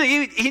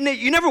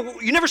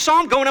 You never saw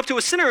him going up to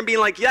a sinner and being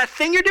like, that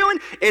thing you're doing,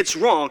 it's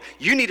wrong.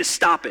 You need to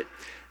stop it.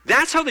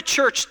 That's how the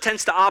church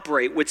tends to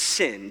operate with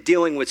sin,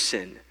 dealing with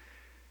sin.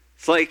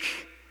 It's like,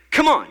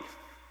 come on,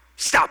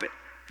 stop it.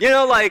 You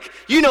know, like,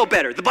 you know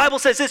better. The Bible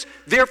says this,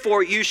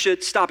 therefore you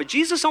should stop it.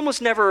 Jesus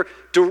almost never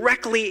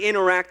directly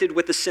interacted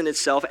with the sin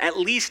itself, at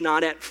least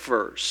not at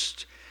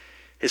first.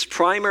 His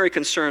primary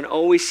concern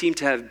always seemed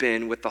to have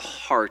been with the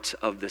heart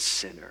of the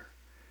sinner.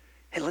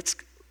 Hey, let's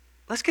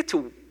get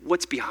to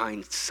what's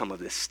behind some of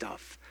this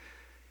stuff.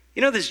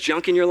 You know this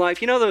junk in your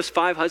life? You know those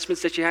 5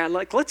 husbands that you had?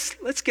 Like,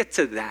 let's get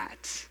to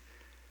that.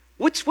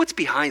 What's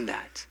behind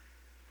that?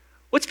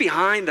 What's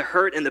behind the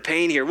hurt and the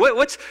pain here?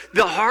 What's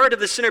the heart of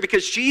the sinner?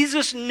 Because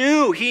Jesus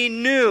knew, he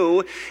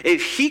knew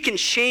if he can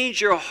change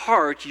your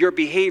heart, your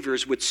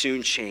behaviors would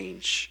soon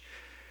change.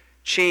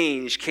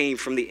 Change came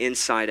from the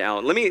inside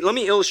out. Let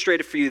me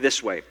illustrate it for you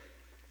this way.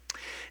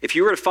 If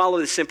you were to follow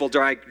this simple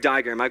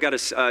diagram, I've got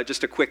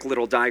just a quick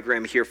little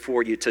diagram here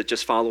for you to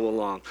just follow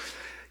along.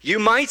 You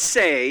might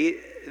say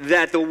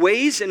that the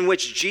ways in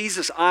which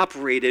Jesus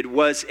operated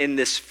was in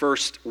this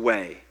first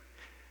way.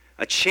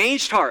 A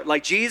changed heart,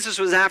 like Jesus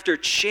was after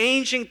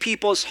changing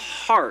people's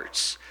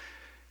hearts.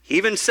 He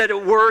even said a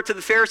word to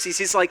the Pharisees.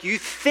 He's like, you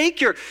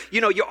think you're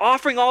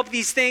offering all of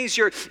these things,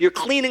 you're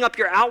cleaning up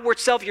your outward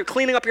self, you're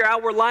cleaning up your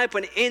outward life,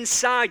 when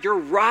inside you're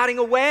rotting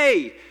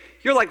away.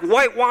 You're like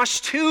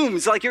whitewashed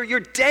tombs, like you're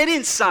dead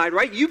inside,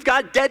 right? You've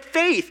got dead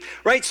faith,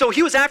 right? So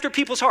he was after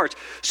people's hearts.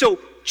 So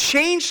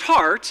changed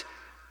heart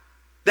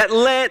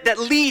that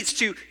leads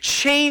to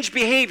changed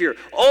behavior.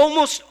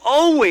 Almost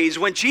always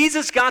when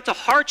Jesus got to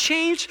heart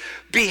change,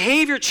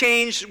 behavior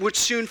change would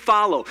soon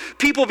follow.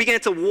 People began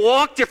to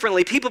walk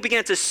differently. People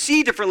began to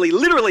see differently.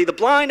 Literally, the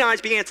blind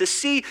eyes began to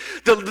see.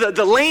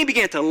 The lame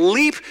began to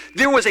leap.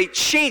 There was a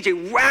change, a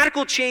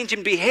radical change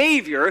in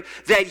behavior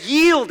that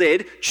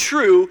yielded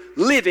true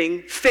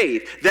living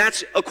faith.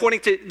 That's according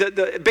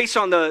to based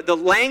on the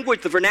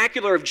language, the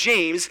vernacular of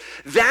James.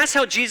 That's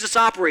how Jesus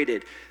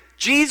operated.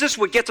 Jesus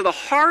would get to the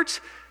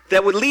heart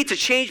that would lead to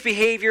changed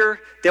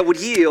behavior that would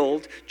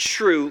yield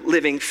true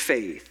living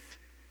faith.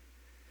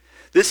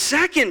 The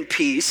second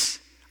piece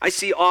I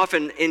see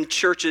often in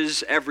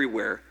churches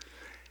everywhere.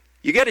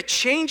 You get a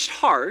changed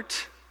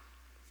heart,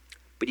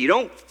 but you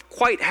don't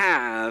quite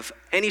have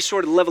any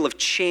sort of level of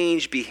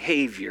changed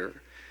behavior,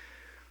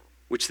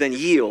 which then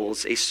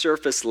yields a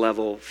surface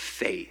level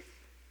faith.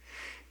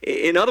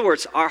 In other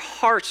words, our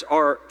hearts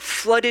are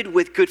flooded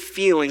with good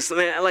feelings.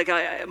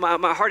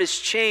 My heart is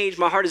changed.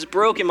 My heart is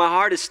broken. My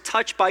heart is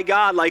touched by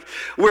God. Like,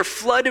 we're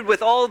flooded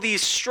with all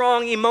these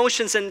strong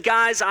emotions. And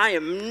guys, I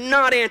am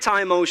not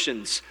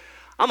anti-emotions.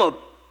 I'm a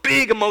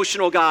big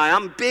emotional guy.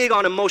 I'm big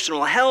on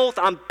emotional health.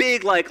 I'm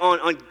big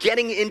on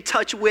getting in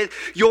touch with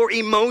your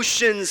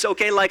emotions.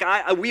 Okay,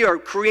 we are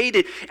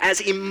created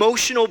as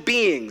emotional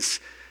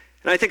beings.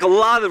 And I think a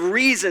lot of the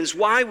reasons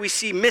why we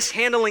see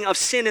mishandling of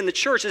sin in the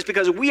church is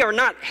because we are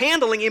not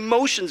handling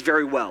emotions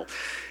very well.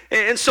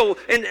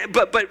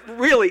 But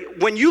really,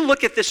 when you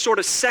look at this sort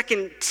of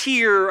second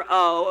tier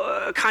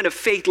kind of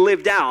faith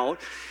lived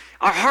out,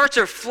 our hearts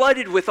are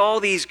flooded with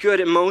all these good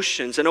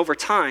emotions, and over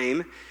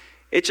time,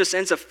 it just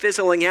ends up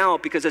fizzling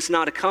out because it's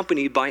not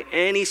accompanied by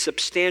any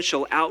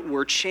substantial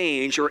outward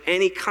change or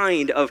any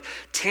kind of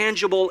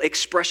tangible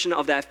expression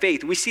of that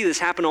faith. We see this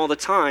happen all the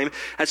time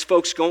as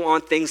folks go on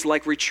things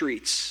like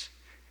retreats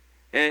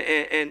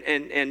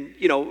and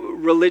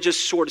religious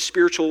sort of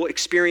spiritual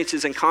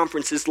experiences and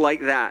conferences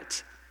like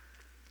that.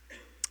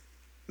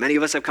 Many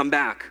of us have come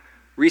back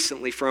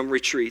recently from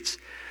retreats.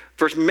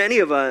 For many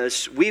of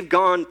us, we've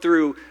gone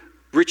through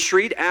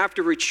retreat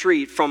after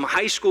retreat, from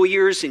high school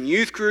years in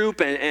youth group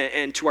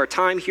and to our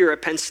time here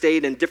at Penn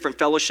State and different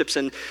fellowships.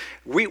 And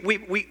we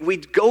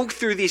go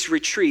through these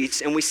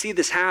retreats and we see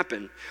this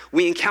happen.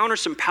 We encounter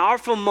some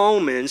powerful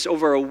moments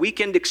over a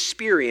weekend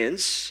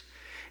experience,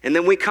 and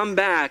then we come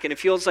back, and it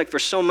feels like for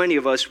so many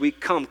of us, we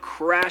come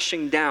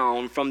crashing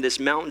down from this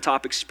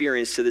mountaintop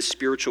experience to this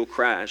spiritual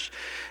crash.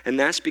 And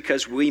that's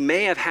because we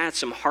may have had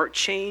some heart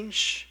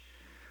change,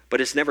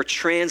 but it's never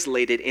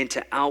translated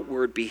into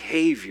outward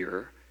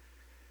behavior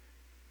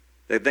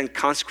that then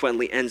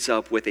consequently ends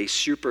up with a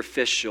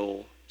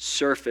superficial,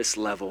 surface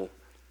level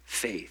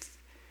faith.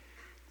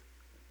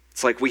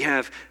 It's like we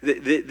have,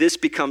 this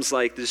becomes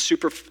like the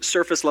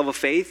surface level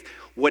faith.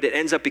 What it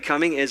ends up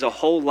becoming is a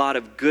whole lot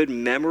of good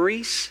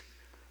memories,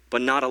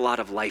 but not a lot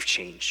of life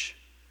change.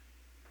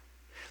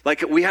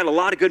 Like we had a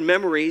lot of good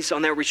memories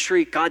on that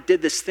retreat. God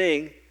did this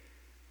thing,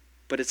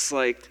 but it's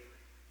like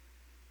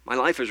my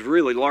life is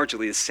really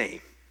largely the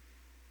same.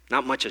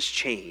 Not much has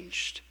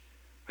changed.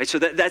 Right? So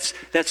that's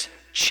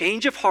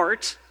change of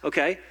heart,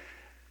 okay,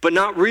 but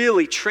not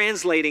really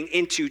translating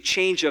into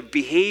change of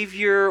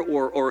behavior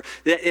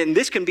and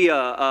this can be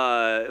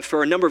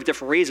for a number of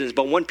different reasons,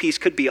 but one piece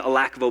could be a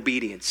lack of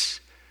obedience.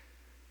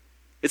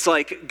 It's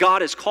like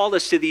God has called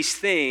us to these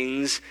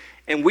things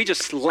and we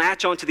just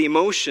latch onto the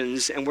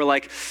emotions and we're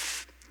like,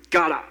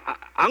 God,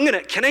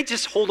 can I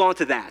just hold on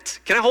to that?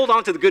 Can I hold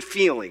on to the good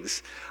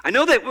feelings? I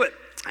know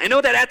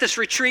that at this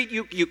retreat,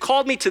 you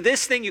called me to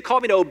this thing, you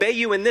called me to obey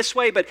you in this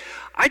way, but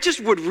I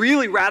just would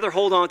really rather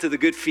hold on to the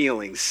good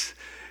feelings,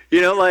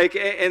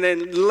 and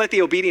then let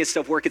the obedience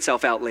stuff work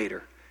itself out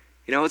later.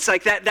 It's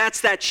like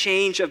that's that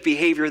change of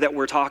behavior that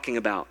we're talking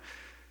about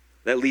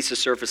that leads to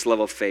surface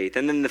level faith.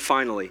 And then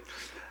finally,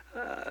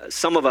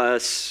 some of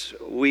us,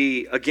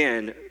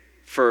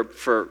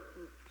 for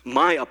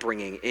my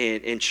upbringing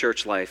in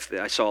church life,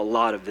 I saw a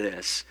lot of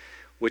this,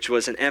 which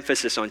was an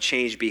emphasis on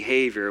changed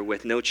behavior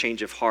with no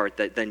change of heart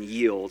that then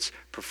yields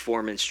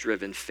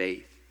performance-driven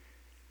faith.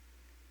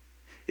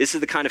 This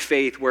is the kind of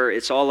faith where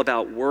it's all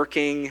about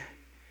working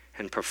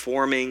and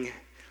performing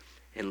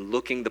and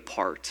looking the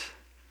part.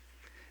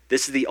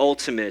 This is the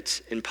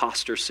ultimate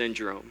imposter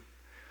syndrome,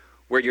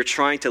 where you're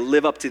trying to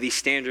live up to these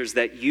standards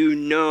that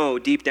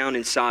deep down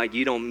inside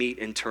you don't meet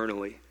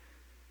internally.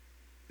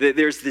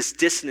 There's this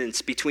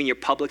dissonance between your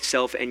public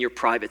self and your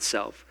private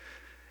self.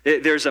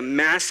 There's a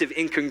massive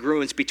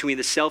incongruence between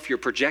the self you're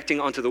projecting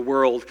onto the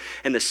world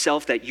and the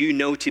self that you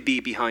know to be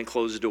behind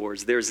closed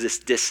doors. There's this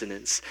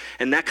dissonance.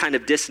 And that kind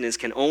of dissonance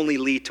can only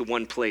lead to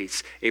one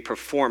place, a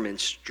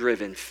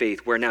performance-driven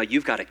faith, where now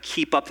you've got to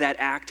keep up that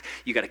act,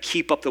 you got to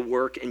keep up the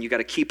work, and you got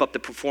to keep up the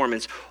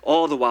performance.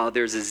 All the while,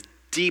 there's this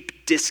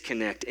deep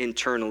disconnect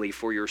internally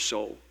for your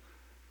soul.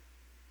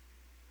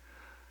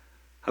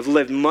 I've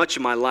lived much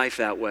of my life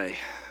that way.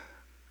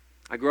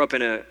 I grew up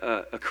in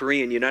a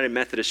Korean United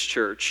Methodist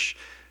church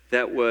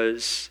that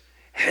was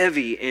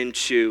heavy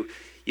into,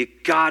 you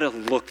gotta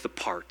look the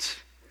part.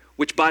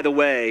 Which, by the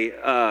way,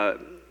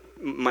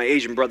 my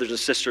Asian brothers and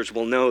sisters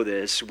will know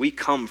this. We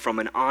come from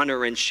an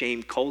honor and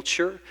shame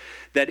culture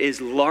that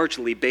is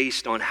largely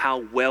based on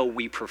how well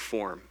we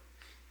perform.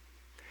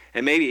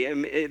 And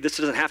maybe this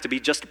doesn't have to be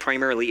just a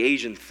primarily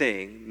Asian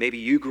thing. Maybe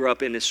you grew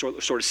up in a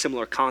sort of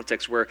similar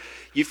context where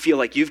you feel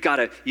like you've got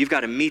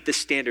to meet the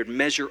standard,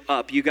 measure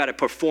up. You got to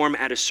perform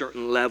at a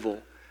certain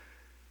level.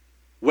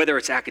 Whether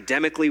it's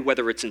academically,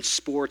 whether it's in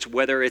sports,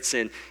 whether it's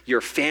in your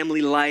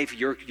family life,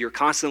 you're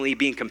constantly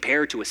being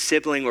compared to a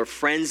sibling or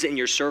friends in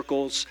your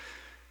circles.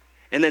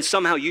 And then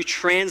somehow you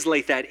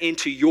translate that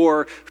into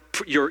your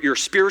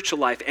spiritual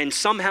life, and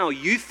somehow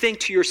you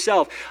think to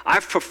yourself,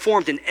 I've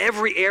performed in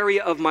every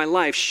area of my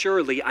life,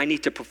 surely I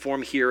need to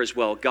perform here as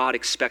well. God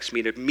expects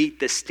me to meet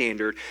this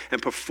standard and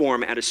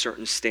perform at a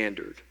certain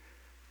standard.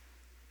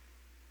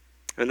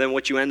 And then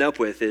what you end up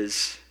with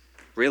is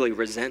really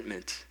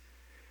resentment,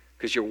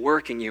 because you're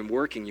working,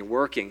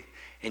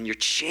 and you're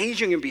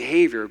changing your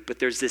behavior, but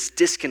there's this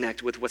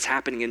disconnect with what's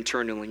happening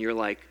internally, and you're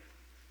like,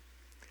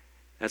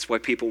 that's why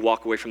people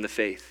walk away from the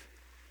faith.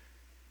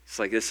 It's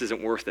like, this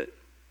isn't worth it.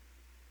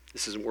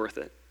 This isn't worth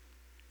it.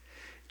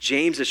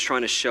 James is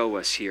trying to show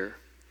us here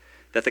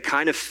that the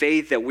kind of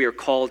faith that we are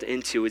called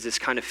into is this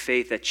kind of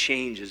faith that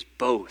changes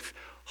both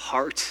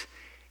heart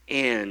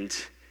and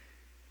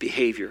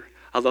behavior.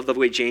 I love the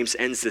way James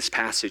ends this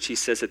passage. He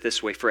says it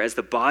this way: for as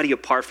the body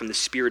apart from the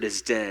spirit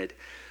is dead,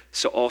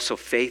 so also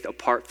faith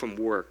apart from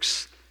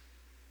works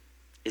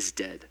is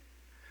dead.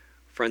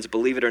 Friends,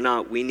 believe it or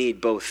not, we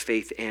need both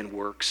faith and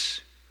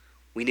works.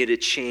 We need a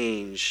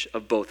change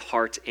of both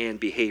heart and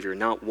behavior,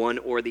 not one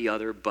or the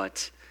other,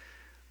 but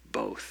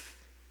both.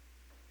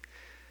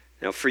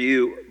 Now, for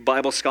you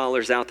Bible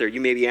scholars out there,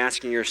 you may be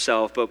asking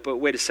yourself, but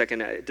wait a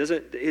second,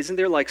 isn't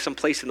there like some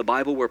place in the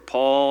Bible where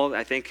Paul,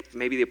 I think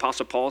maybe the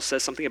Apostle Paul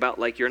says something about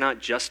like you're not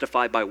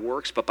justified by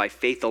works, but by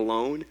faith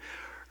alone,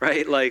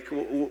 right? Like,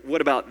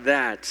 what about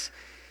that?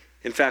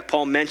 In fact,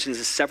 Paul mentions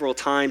this several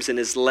times in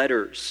his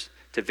letters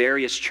to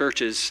various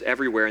churches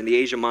everywhere in the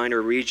Asia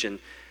Minor region.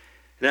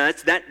 Now,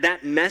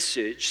 that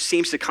message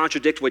seems to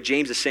contradict what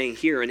James is saying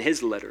here in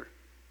his letter.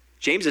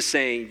 James is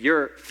saying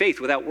your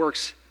faith without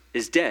works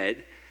is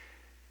dead.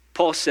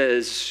 Paul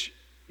says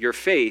your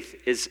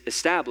faith is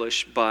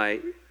established by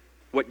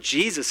what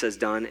Jesus has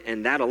done,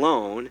 and that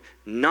alone,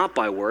 not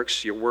by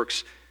works. Your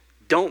works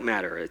don't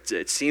matter.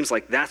 It seems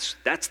like that's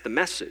the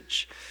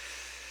message.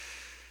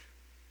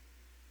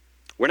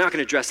 We're not going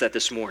to address that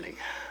this morning.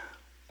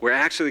 We're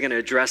actually going to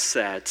address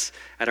that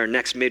at our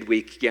next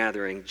midweek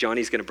gathering.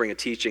 Johnny's going to bring a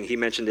teaching. He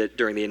mentioned it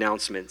during the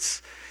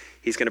announcements.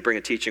 He's going to bring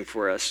a teaching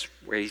for us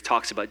where he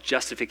talks about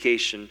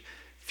justification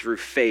through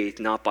faith,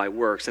 not by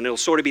works. And it'll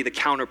sort of be the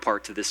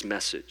counterpart to this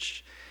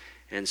message.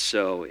 And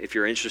so if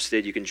you're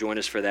interested, you can join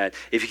us for that.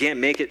 If you can't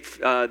make it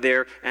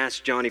there,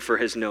 ask Johnny for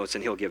his notes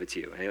and he'll give it to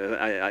you.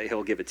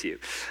 He'll give it to you.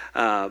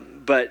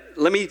 But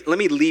let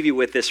me leave you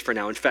with this for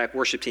now. In fact,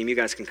 worship team, you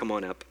guys can come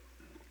on up.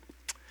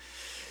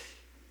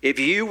 If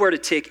you were to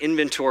take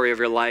inventory of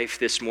your life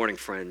this morning,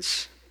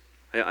 friends,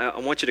 I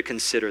want you to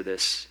consider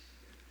this.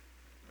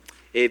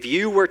 If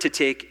you were to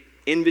take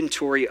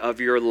inventory of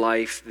your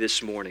life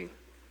this morning,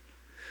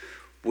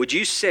 would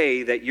you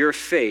say that your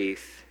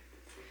faith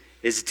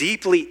is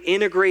deeply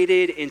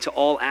integrated into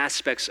all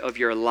aspects of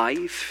your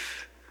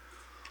life?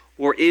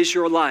 Or is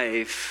your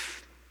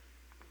life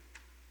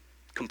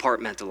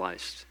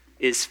compartmentalized?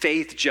 Is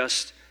faith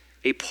just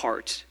a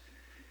part?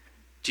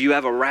 Do you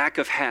have a rack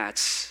of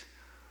hats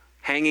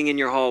hanging in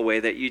your hallway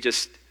that you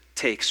just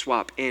take,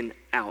 swap, in,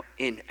 out,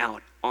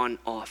 on,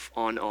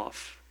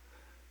 off?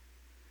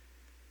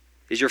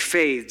 Is your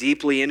faith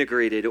deeply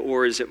integrated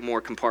or is it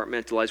more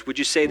compartmentalized? Would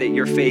you say that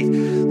your faith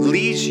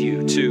leads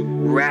you to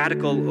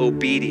radical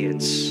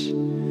obedience?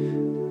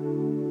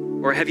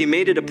 Or have you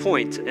made it a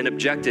point, an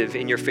objective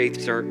in your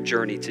faith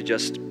journey to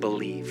just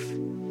believe?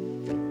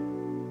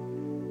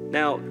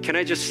 Now, can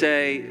I just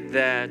say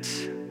that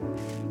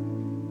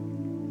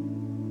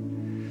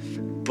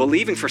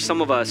believing for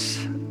some of us,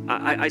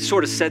 I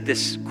sort of said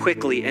this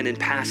quickly and in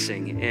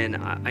passing, and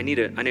I need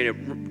to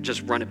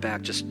just run it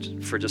back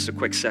just for a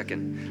quick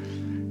second.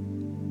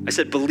 I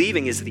said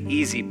believing is the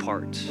easy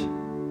part.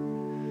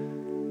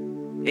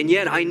 And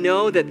yet I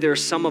know that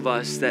there's some of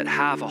us that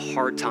have a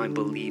hard time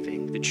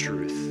believing the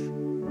truth.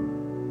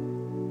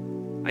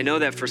 I know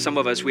that for some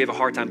of us, we have a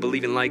hard time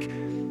believing, like,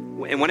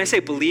 and when I say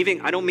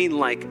believing, I don't mean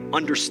like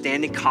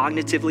understanding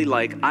cognitively,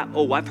 like,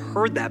 I've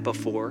heard that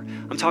before.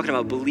 I'm talking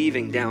about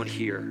believing down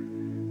here.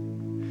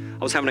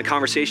 I was having a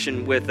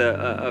conversation with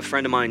a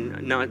friend of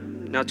mine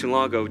not too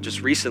long ago,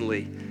 just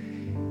recently.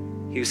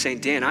 He was saying,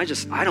 Dan, I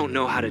don't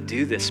know how to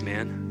do this,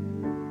 man.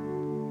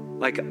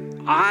 Like,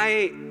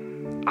 I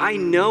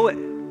know it.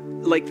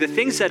 Like, the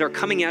things that are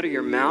coming out of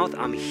your mouth,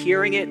 I'm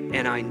hearing it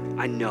and I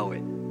know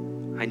it.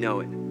 I know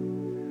it.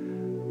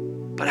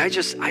 But I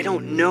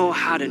don't know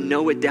how to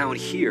know it down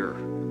here.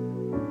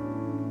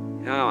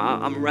 You know,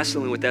 I'm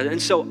wrestling with that.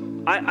 And so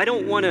I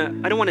don't want to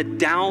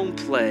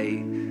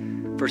downplay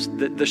for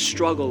the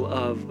struggle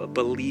of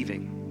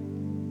believing.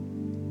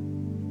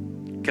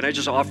 Can I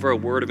just offer a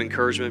word of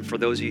encouragement for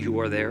those of you who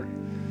are there?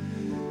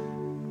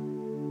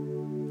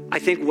 I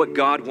think what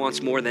God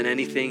wants more than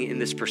anything in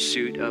this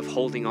pursuit of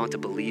holding on to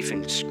belief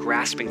and just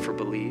grasping for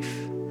belief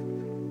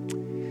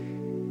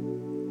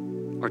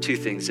are two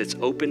things. It's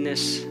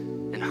openness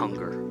and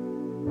hunger.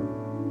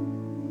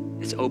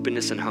 It's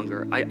openness and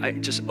hunger. I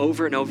just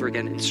over and over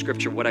again in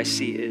Scripture, what I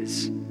see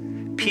is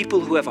people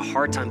who have a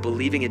hard time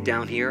believing it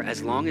down here,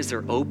 as long as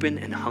they're open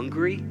and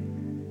hungry,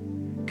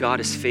 God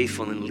is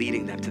faithful in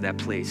leading them to that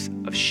place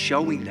of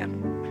showing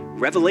them.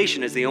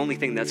 Revelation is the only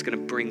thing that's going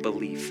to bring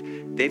belief.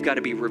 They've got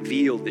to be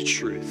revealed the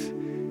truth.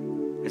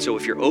 And so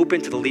if you're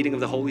open to the leading of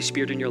the Holy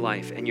Spirit in your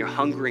life and you're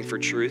hungering for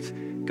truth,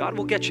 God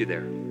will get you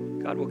there.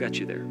 God will get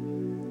you there.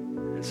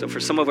 And so for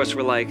some of us,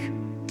 we're like,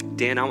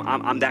 Dan,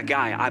 I'm that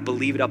guy. I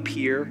believe it up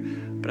here,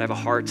 but I have a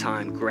hard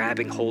time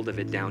grabbing hold of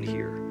it down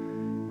here.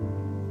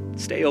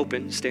 Stay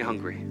open, stay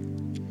hungry.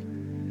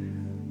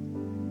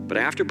 But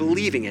after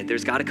believing it,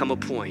 there's got to come a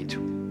point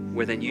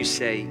where then you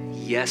say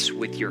yes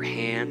with your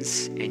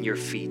hands and your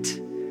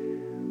feet,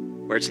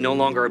 where it's no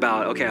longer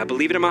about, okay, I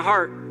believe it in my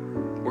heart.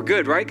 We're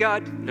good, right,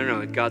 God?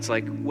 No. God's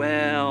like,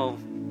 well,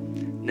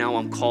 now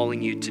I'm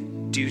calling you to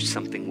do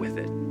something with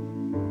it.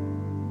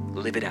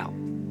 Live it out.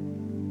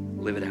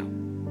 Live it out.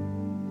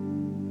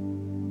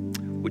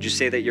 Would you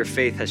say that your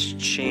faith has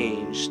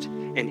changed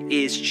and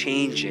is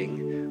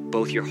changing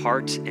both your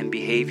heart and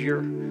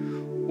behavior?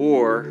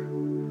 Or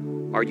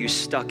are you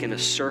stuck in a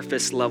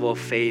surface level of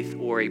faith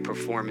or a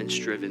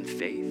performance-driven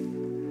faith?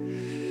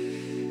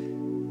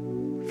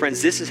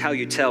 Friends, this is how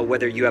you tell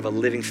whether you have a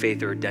living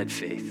faith or a dead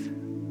faith.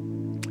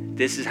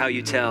 This is how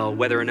you tell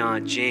whether or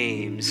not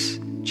James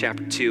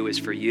chapter 2 is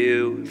for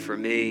you, for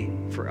me,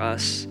 for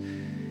us.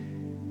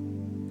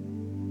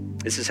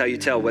 This is how you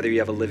tell whether you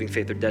have a living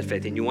faith or dead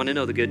faith. And you want to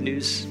know the good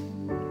news?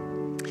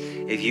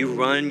 If you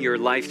run your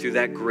life through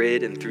that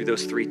grid and through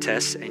those 3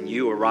 tests and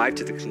you arrive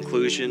to the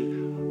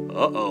conclusion,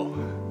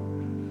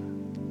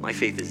 my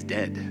faith is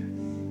dead.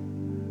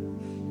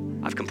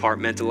 I've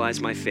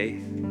compartmentalized my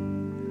faith.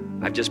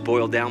 I've just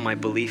boiled down my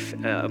belief,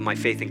 my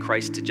faith in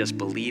Christ to just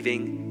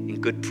believing in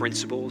good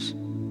principles,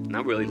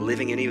 not really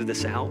living any of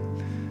this out.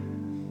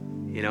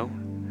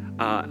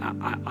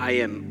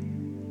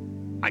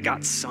 I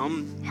got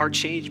some heart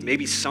change,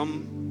 maybe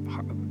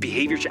some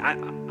behavior change.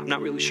 I'm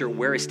not really sure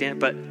where I stand,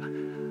 but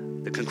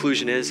the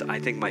conclusion is I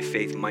think my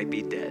faith might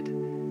be dead.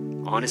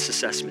 Honest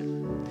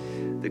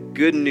assessment. The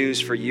good news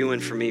for you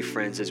and for me,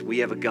 friends, is we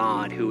have a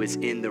God who is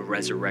in the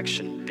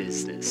resurrection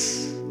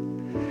business.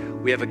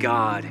 We have a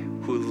God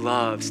who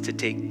loves to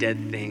take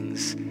dead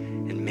things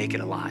and make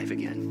it alive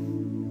again.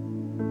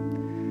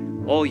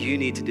 All you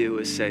need to do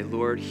is say,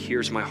 Lord,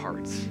 here's my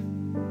heart.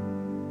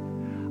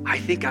 I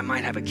think I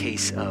might have a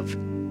case of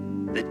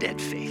the dead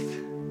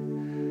faith.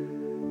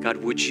 God,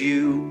 would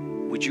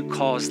you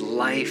cause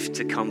life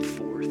to come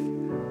forth?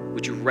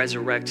 Would you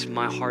resurrect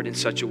my heart in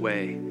such a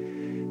way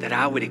that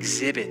I would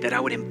exhibit, that I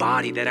would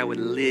embody, that I would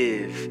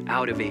live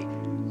out of a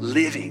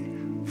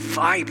living,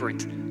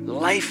 vibrant,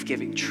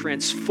 life-giving,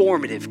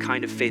 transformative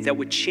kind of faith that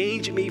would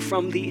change me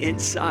from the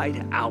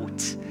inside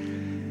out.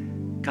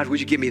 God,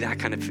 would you give me that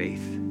kind of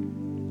faith?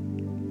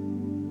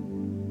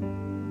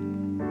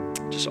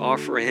 Just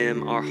offer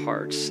him our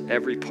hearts,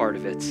 every part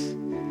of it.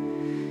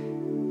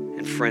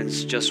 And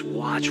friends, just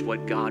watch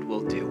what God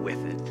will do with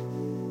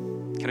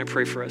it. Can I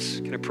pray for us?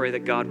 Can I pray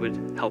that God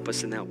would help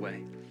us in that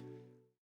way?